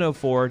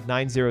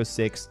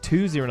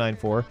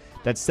 704-906-2094.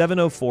 That's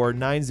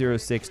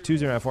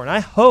 704-906-2094. And I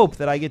hope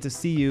that I get to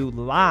see you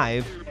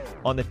live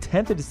on the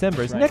 10th of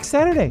December. It's next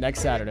Saturday.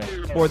 Next Saturday.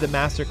 For the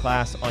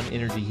masterclass on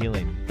energy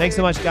healing. Thanks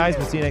so much, guys.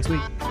 We'll see you next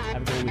week.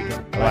 Have a great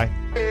weekend.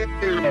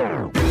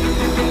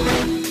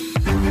 Bye-bye.